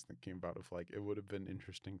that I was thinking about, of like it would have been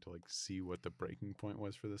interesting to like see what the breaking point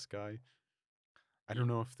was for this guy. I don't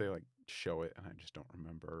know if they like show it and I just don't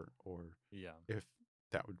remember, or Yeah. if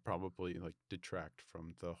that would probably like detract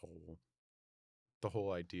from the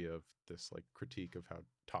whole idea of this like critique of how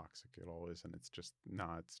toxic it all is. And it's just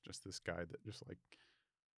it's just this guy that just like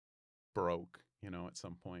broke, at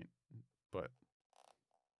some point. But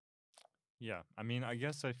Yeah. I mean, I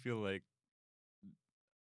guess I feel like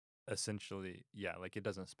essentially, yeah, like it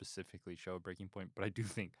doesn't specifically show a breaking point, but I do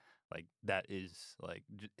think like that is like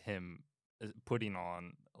him putting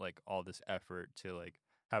on like all this effort to like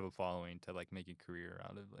have a following, to like make a career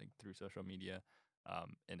out of like through social media,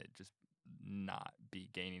 and it just not be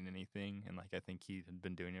gaining anything. And like I think he had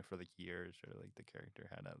been doing it for like years, or like the character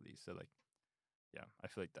had at least. So like yeah, I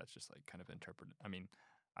feel like that's just like kind of interpreted. I mean,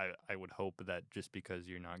 I would hope that just because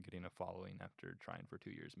you're not getting a following after trying for 2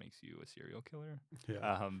 years makes you a serial killer.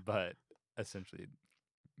 yeah, But essentially,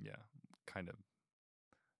 yeah, kind of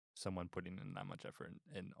someone putting in that much effort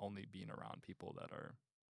and only being around people that are,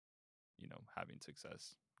 having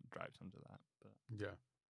success drives them to that. But yeah,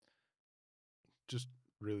 just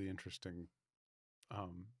really interesting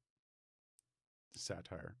um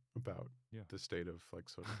satire about yeah. the state of like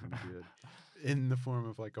social media in the form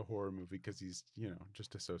of like a horror movie, because he's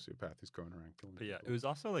just a sociopath who's going around killing But yeah, it people. was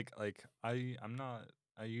also like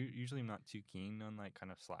usually am not too keen on like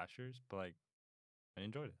kind of slashers, but like I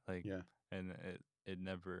enjoyed it. Like, Yeah, and it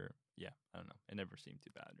never, yeah, I don't know, it never seemed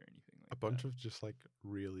too bad or anything a like bunch that. of just like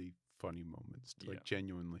really funny moments, Yeah. like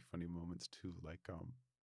genuinely funny moments too. Like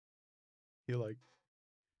he like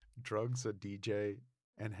drugs a DJ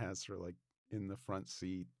and has her like in the front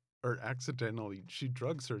seat, or accidentally she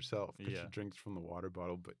drugs herself because she Yeah. drinks from the water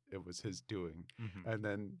bottle, but it was his doing. Hmm. And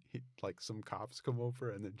then like some cops come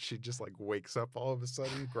over, and then she just like wakes up all of a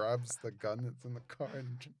sudden, grabs the gun that's in the car,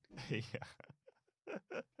 and Yeah.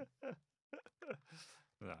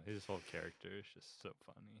 No, his whole character is just so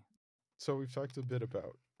funny. so we've talked a bit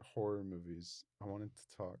about horror movies. I wanted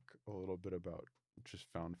to talk a little bit about just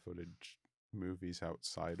found footage movies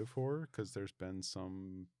outside of horror, because there's been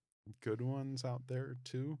some good ones out there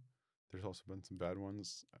too. There's also been some bad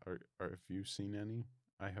ones. Have you seen any?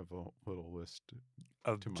 I have a little list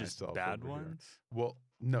Of to just myself bad over here. ones? Well,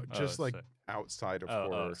 no, Oh, just like sorry. outside of Oh,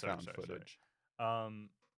 horror sorry, found sorry, footage. sorry.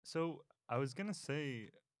 So I was gonna say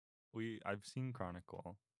I've seen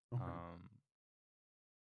Chronicle. Okay. Um,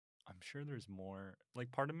 I'm sure there's more.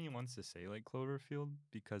 Like, part of me wants to say like Cloverfield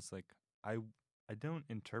because like I I don't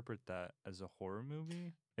interpret that as a horror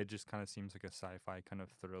movie. It just kind of seems like a sci-fi kind of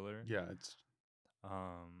thriller. Yeah, it's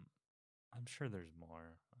Um, I'm sure there's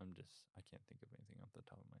more. I can't think of anything off the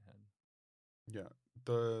top of my head. yeah.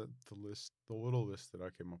 The little list that I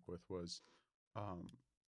came up with was um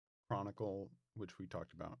Chronicle, which we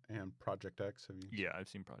talked about, and Project X. Have you? Yeah, I've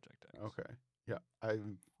seen Project X. Okay. Yeah, I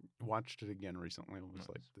watched it again recently and was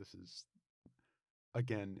like, Nice. this is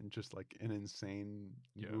again just like an insane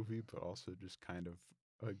Yeah. movie, but also just kind of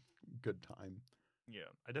a good time. Yeah,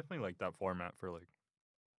 I definitely like that format for like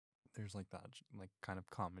there's like that like kind of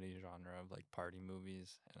comedy genre of like party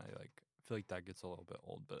movies, and I like feel like that gets a little bit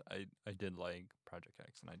old, but I did like Project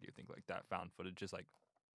X, and I do think like that found footage is like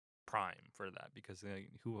prime for that because like,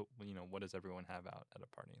 what does everyone have out at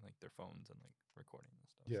a party, like their phones and like recording and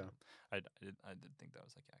stuff. Yeah. So I did think that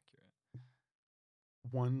was like accurate.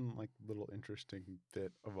 One like little interesting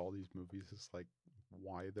bit of all these movies is like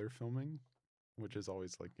why they're filming, which is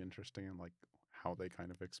always like interesting, and like how they kind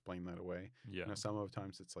of explain that away. Yeah. Some of the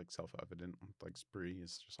times it's like self-evident, like Spree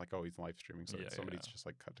is just like, oh, he's live streaming, so Yeah, somebody's yeah. just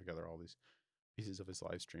like cut together all these pieces of his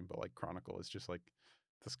live stream. But like Chronicle is just like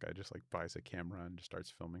this guy just like buys a camera and just starts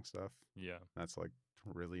filming stuff. Yeah. That's like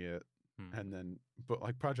really it. Hmm. And then, but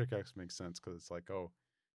like Project X makes sense because it's like, oh,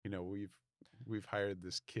 we've hired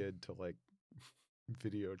this kid to like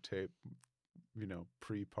videotape,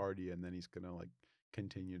 pre-party, and then he's gonna like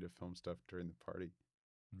continue to film stuff during the party.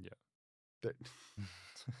 Yeah. That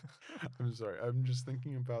I'm sorry, I'm just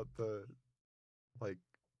thinking about like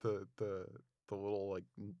the the little like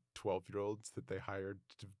 12-year-olds that they hired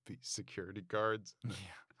to be security guards.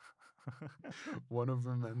 Yeah. One of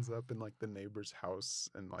them ends up in like the neighbor's house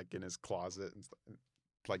and like in his closet and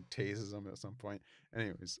like tases him at some point.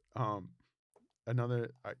 Anyways, another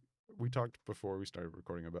we talked before we started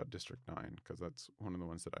recording about District 9 because that's one of the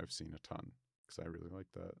ones that I've seen a ton because I really like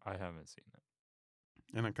that. I haven't seen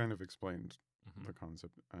it. And I kind of explained Mhm. the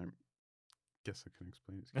concept. I guess I can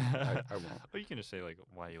explain it. I won't. Or you can just say like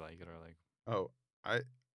why you like it or like Oh, I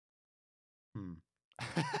hmm.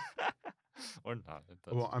 or not.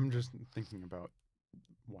 Well, I'm just thinking about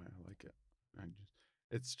why I like it.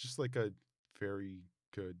 It's just like a very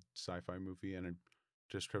good sci-fi movie, and I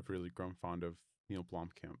just have really grown fond of Neil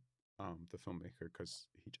Blomkamp, the filmmaker, because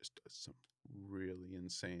he just does some really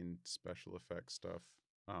insane special effects stuff.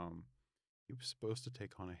 He was supposed to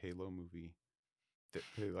take on a Halo movie that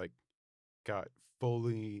they like got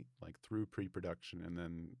fully like through pre-production, and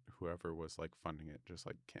then whoever was like funding it just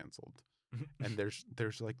like canceled. And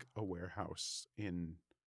there's like a warehouse in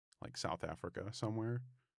like South Africa somewhere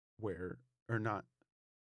where, or not,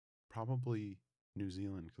 probably New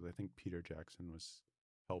Zealand, because I think Peter Jackson was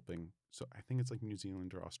helping. So I think it's like New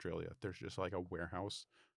Zealand or Australia. There's just like a warehouse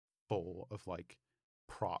full of like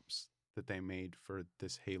props that they made for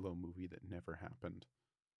this Halo movie that never happened.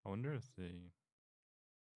 I wonder if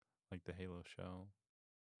like the Halo show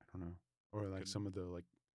I don't know. Or like could some of the like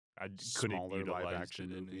could have smaller live utilized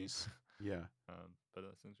action it in movies. Yeah. but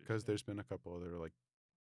that's Because interesting. there's been a couple other like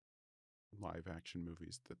live action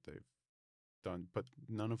movies that they've done, but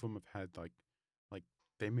none of them have had like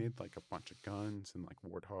they made like a bunch of guns and like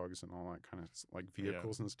warthogs and all that kind of like Yeah,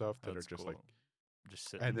 vehicles and stuff that are that's just cool. like, Just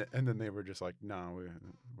sitting. and then they were just like, no,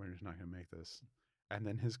 we're just not gonna make this. And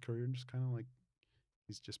then his career just kind of like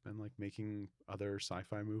he's just been like making other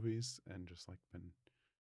sci-fi movies and just like been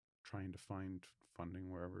trying to find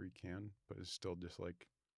funding wherever he can, but is still just like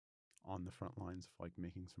on the front lines of like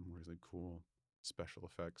making some really cool special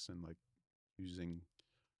effects and like using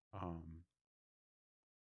um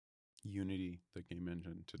Unity, the game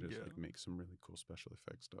engine, to just Yeah. like make some really cool special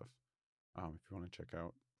effects stuff. If you want to check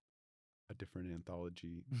out a different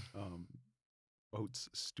anthology, Oats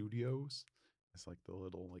Studios is like the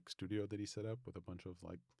little like studio that he set up with a bunch of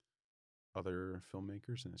like other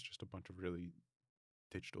filmmakers, and it's just a bunch of really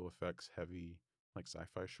digital effects heavy like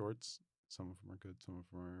sci-fi shorts. Some of them are good, some of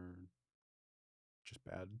them are just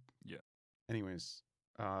bad. Yeah. Anyways,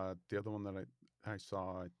 the other one that I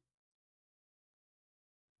saw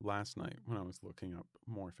last night when I was looking up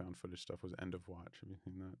more found footage stuff was End of Watch. Have you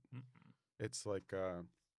seen that? Mm-mm. It's like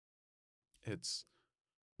it's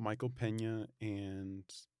Michael Pena and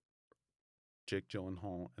Jake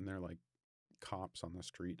Gyllenhaal, and they're like cops on the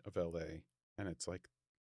street of LA, and it's like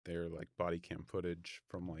their like body cam footage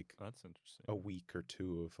from like That's interesting. a week or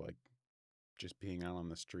two of like just being out on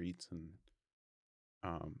the streets, and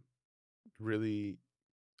um really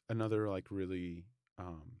another like really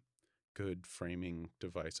good framing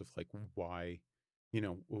device of like why,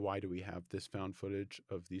 why do we have this found footage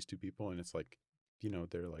of these two people, and it's like,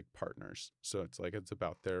 they're like partners, so it's like it's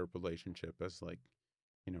about their relationship as like,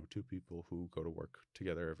 two people who go to work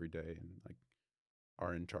together every day and like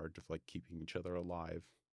are in charge of like keeping each other alive.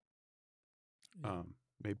 Yeah.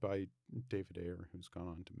 Made by David Ayer, who's gone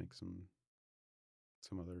on to make some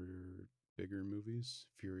other bigger movies,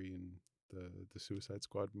 Fury and the Suicide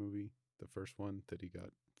Squad movie, the first one that he got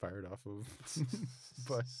fired off of.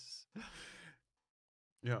 But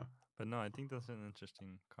yeah. But no, I think that's an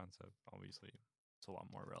interesting concept. Obviously, it's a lot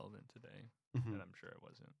more relevant today, Mhm. and I'm sure it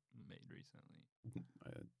wasn't made recently.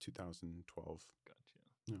 2012. Gotcha.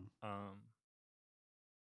 Yeah.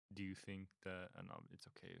 Do you think that? And it's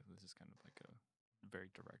okay. This is kind of like a very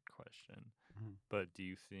direct question, Mhm. but do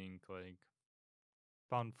you think like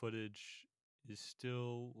found footage is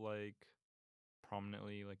still like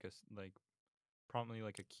prominently like prominently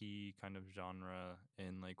like a key kind of genre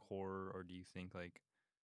in like horror, or do you think like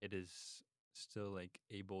it is still like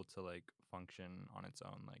able to like function on its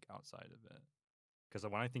own like outside of it? Because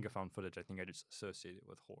when I think of found footage, I think I just associate it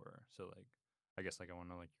with horror. So like, I guess like I want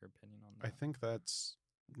to know like your opinion on I that. think that's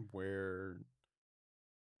where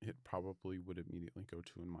it probably would immediately go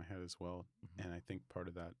to in my head as well. Mhm. And I think part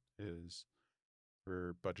of that is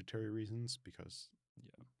for budgetary reasons, because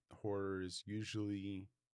Yeah. horror is usually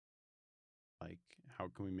like, how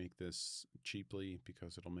can we make this cheaply,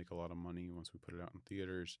 because it'll make a lot of money once we put it out in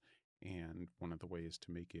theaters. And one of the ways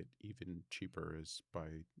to make it even cheaper is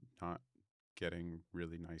by not getting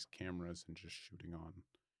really nice cameras and just shooting on,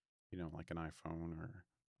 like an iPhone or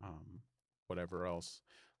whatever else.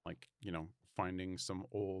 Like, finding some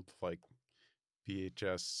old like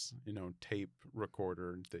VHS, tape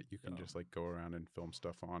recorder that you can Yeah. just like go around and film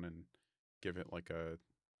stuff on and give it like a,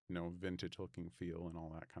 vintage looking feel and all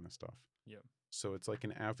that kind of stuff. Yeah. So it's like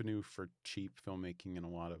an avenue for cheap filmmaking, and a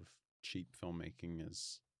lot of cheap filmmaking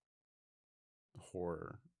is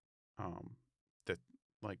horror, that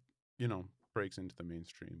like, breaks into the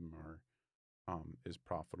mainstream or is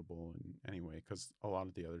profitable in any way, because a lot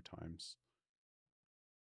of the other times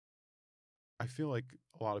I feel like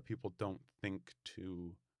a lot of people don't think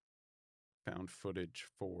to found footage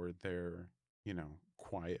for their,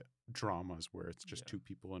 quiet dramas where it's just Yeah. two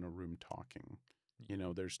people in a room talking.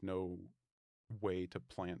 Yeah. There's no way to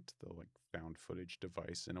plant the like found footage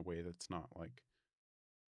device in a way that's not like,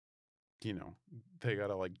 you know, they got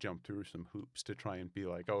to like jump through some hoops to try and be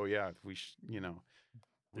like, oh yeah, we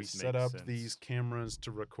This set makes up sense. these cameras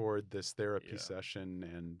to record this therapy Yeah. session,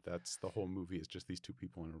 and that's the whole movie is just these two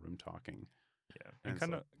people in a room talking. Yeah. And And it's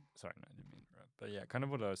kind of, like, sorry, no, I didn't mean to interrupt. But yeah, kind of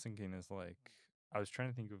what I was thinking is like, I was trying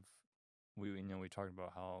to think of, we talked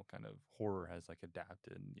about how kind of horror has like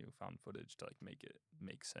adapted found footage to like make it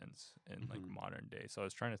make sense in like mhm, modern day. So I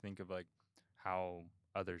was trying to think of like how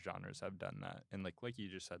other genres have done that. And like you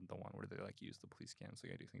just said, the one where they like use the police cams.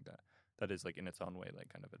 Like I do think that that is like in its own way like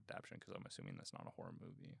kind of adaptation, because I'm assuming that's not a horror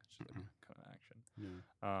movie. It's just like mhm, kind of action.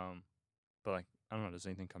 yeah. But like I don't know, does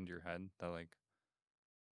anything come to your head that like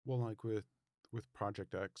Well, like with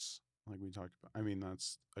Project X, like we talked about. I mean,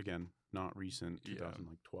 that's again not recent, yeah,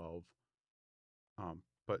 2012.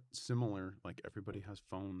 But similar, like everybody has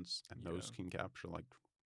phones, and yeah, those can capture like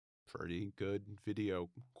pretty good video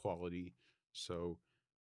quality. So,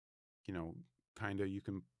 you know, kind of you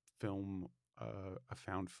can film a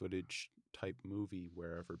found footage type movie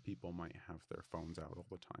wherever people might have their phones out all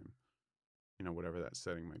the time. Whatever that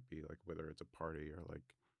setting might be, like whether it's a party or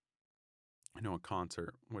like, a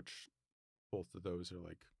concert, which both of those are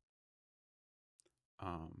like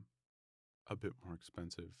um, a bit more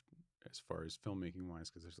expensive as far as filmmaking wise,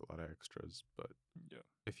 because there's a lot of extras. But yeah,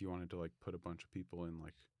 if you wanted to like put a bunch of people in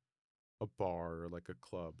like a bar or like a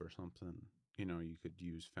club or something, you could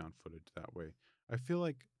use found footage that way. I feel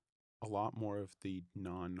like a lot more of the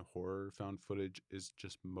non-horror found footage is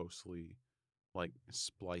just mostly like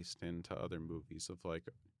spliced into other movies of like,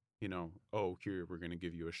 oh, here we're gonna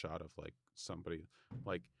give you a shot of like somebody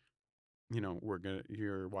like,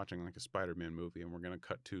 you're watching like a Spider-Man movie and we're gonna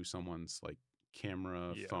cut to someone's like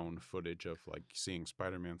camera Yeah. phone footage of like seeing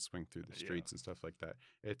Spider-Man swing through the Yeah. streets and stuff like that.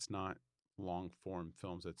 It's not long form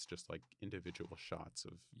films, it's just like individual shots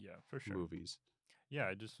of Yeah, for sure. movies. Yeah,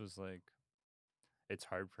 I just was like, it's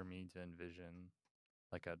hard for me to envision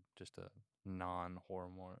like just a horror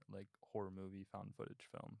movie found footage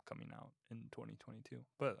film coming out in 2022.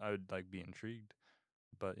 But I would like be intrigued.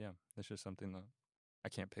 But yeah, it's just something that I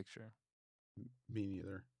can't picture. Me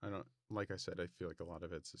neither. I don't, like I said, I feel like a lot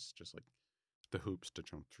of it's just like the hoops to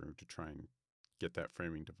jump through to try and get that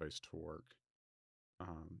framing device to work.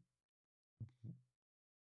 Um,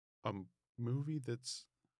 a movie that's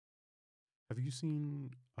have you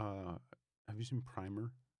seen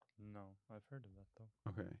Primer? No, I've heard of that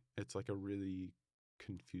though. Okay. It's like a really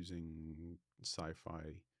confusing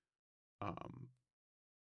sci-fi um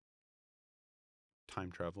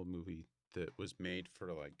time travel movie that was made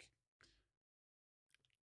for like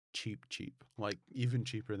cheap, like even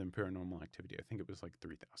cheaper than Paranormal Activity. I think it was like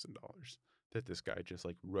 $3,000 that this guy just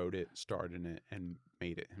like wrote it, starred in it, and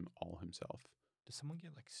made it all himself. Does someone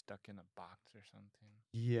get like stuck in a box or something?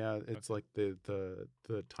 Yeah, it's Okay. like the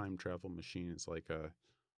time travel machine is like a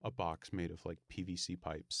box made of like PVC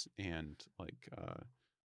pipes and like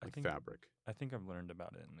fabric. I think I've learned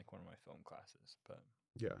about it in like one of my film classes, but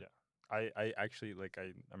Yeah. yeah. I actually like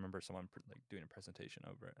I remember someone like doing a presentation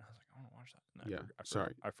over it. And I was like, I want to watch that. And Yeah.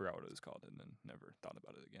 I forgot what it was called, and then never thought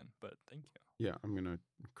about it again. But thank you. Yeah, I'm gonna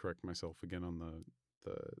correct myself again on the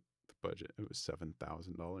budget. It was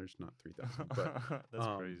 $7,000, not 3,000. But That's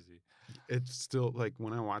crazy. it's still like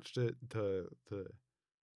when I watched it, the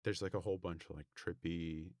there's like a whole bunch of like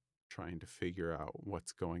trippy trying to figure out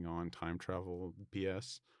what's going on time travel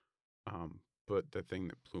BS. But the thing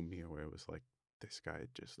that blew me away was like this guy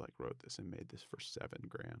just like wrote this and made this for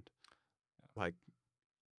 $7,000. Like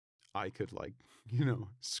I could like,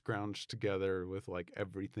 scrounge together with like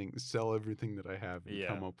everything, sell everything that I have and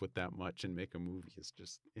come up with that much and make a movie is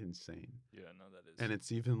just insane. Yeah, no, that is. And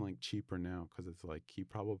it's even like cheaper now because it's like he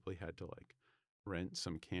probably had to like rent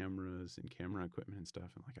some cameras and camera equipment and stuff.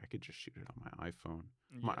 And like I could just shoot it on my iPhone.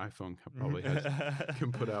 My iPhone probably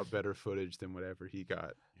can put out better footage than whatever he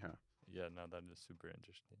got. Yeah. Yeah, no, that is super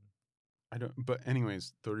interesting. But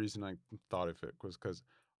anyways, the reason I thought of it was because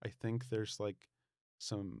I think there's like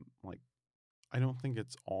some like I don't think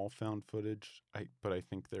it's all found footage. But I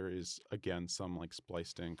think there is again some like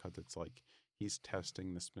spliced in because it's like he's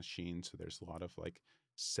testing this machine, so there's a lot of like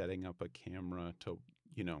setting up a camera to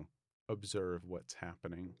observe what's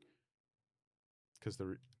happening.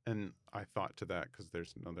 And I thought to that because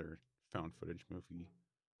there's another found footage movie.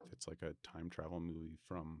 It's like a time travel movie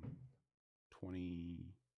from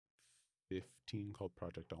 2015 called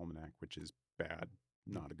Project Almanac, which is bad,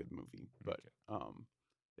 not a good movie, but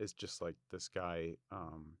it's just like this guy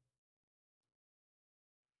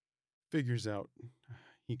figures out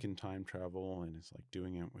he can time travel and is like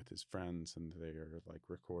doing it with his friends, and they are like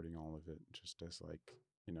recording all of it just as like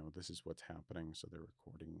this is what's happening, so they're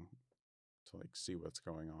recording to like see what's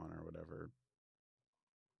going on or whatever.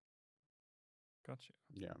 Gotcha.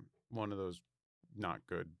 Yeah, one of those not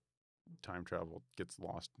good time travel gets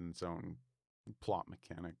lost in its own plot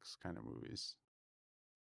mechanics kind of movies.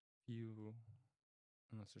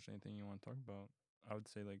 Unless there's anything you want to talk about, I would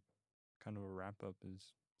say like kind of a wrap up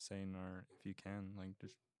is saying our, if you can, like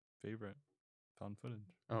just favorite found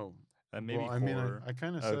footage. Oh, maybe well, I mean, I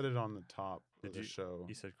kind of said it on the top of the show.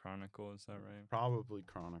 You said Chronicle, is that right? Probably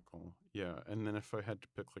Chronicle, yeah. And then if I had to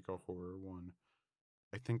pick like a horror one,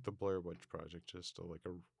 I think the Blair Witch Project is still like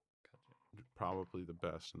probably the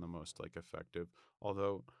best and the most like effective.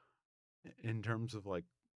 Although, in terms of like,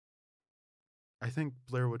 I think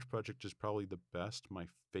Blair Witch Project is probably the best. My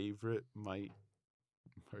favorite might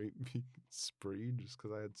be Spree, just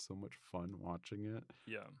because I had so much fun watching it.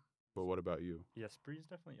 Yeah. But what about you? Yeah, Spree's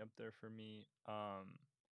definitely up there for me. I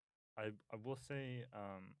will say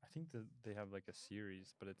I think that they have like a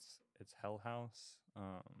series, but it's Hell House,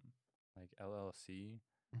 like LLC.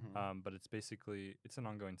 Mm-hmm. But it's basically it's an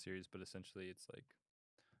ongoing series, but essentially it's like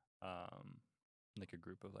a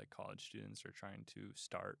group of like college students are trying to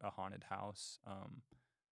start a haunted house,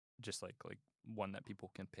 just like one that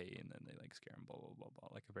people can pay, and then they like scare them, blah blah blah blah,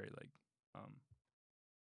 like a very like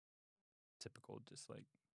typical just like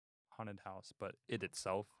haunted house, but it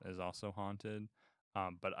itself is also haunted.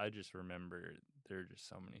 But I just remember there are just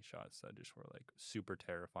so many shots that just were like super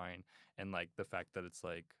terrifying, and like the fact that it's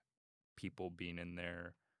like people being in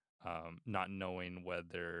there, not knowing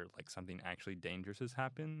whether like something actually dangerous is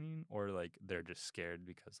happening or like they're just scared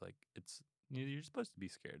because like it's you're supposed to be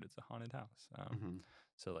scared. It's a haunted house. Mm-hmm.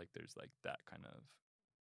 So like there's like that kind of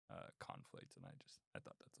conflict, and I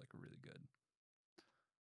thought that's like really good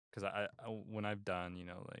because I when I've done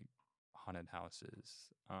like haunted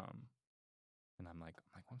houses, and I'm like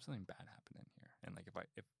what if something bad happened in here, and like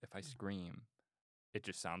if I scream, it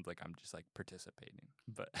just sounds like I'm just like participating.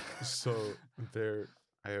 But So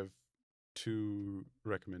I have two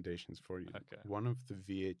recommendations for you. Okay. One of the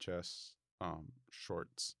VHS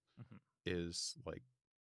shorts Mhm. is like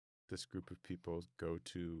this group of people go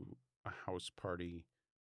to a house party,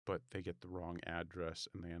 but they get the wrong address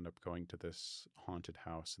and they end up going to this haunted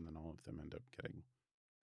house, and then all of them end up getting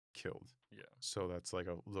killed. Yeah. So that's like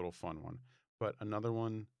a little fun one. But another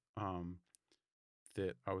one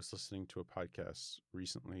that I was listening to a podcast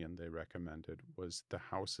recently and they recommended was The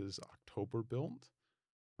Houses October Built,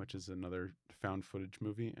 which is another found footage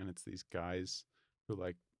movie. And it's these guys who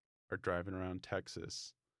like are driving around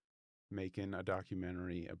Texas making a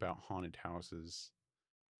documentary about haunted houses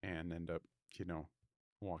and end up,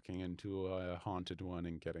 walking into a haunted one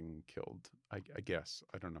and getting killed. I guess.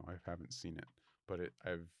 I don't know. I haven't seen it, but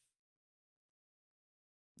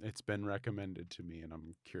it's been recommended to me and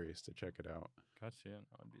I'm curious to check it out. Gotcha. Yeah,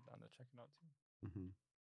 I'd be down to check it out too. Mm-hmm.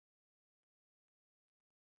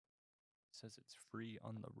 It says it's free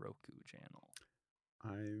on the Roku channel.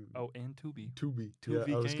 I Oh, and Tubi. Tubi. Tubi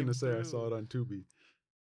Yeah, I was gonna came say I saw it through. on Tubi.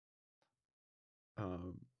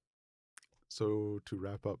 So to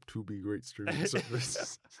wrap up, Tubi, great streaming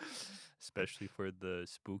service. Especially for the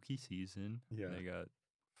spooky season. Yeah. They got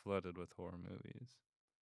flooded with horror movies.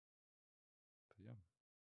 But yeah,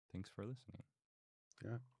 thanks for listening.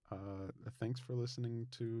 Yeah. Thanks for listening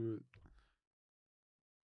to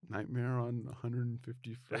Nightmare on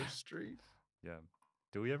 151st Street. Yeah.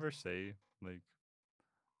 Do we ever say like?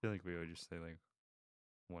 I feel like we would just say like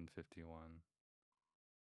 151.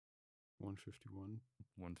 151.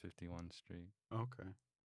 151 Street. Okay.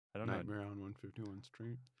 I don't know. Nightmare on 151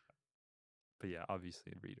 Street. But yeah,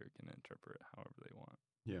 obviously, a reader can interpret it however they want.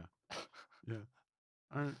 Yeah. Yeah.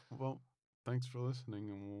 All right. Well, thanks for listening,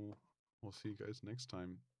 and we'll see you guys next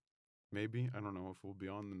time. Maybe, I don't know if we'll be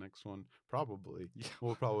on the next one. Probably. Yeah.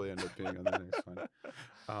 We'll probably end up being on the next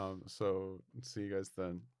one. So see you guys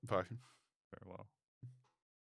then. Bye. Farewell.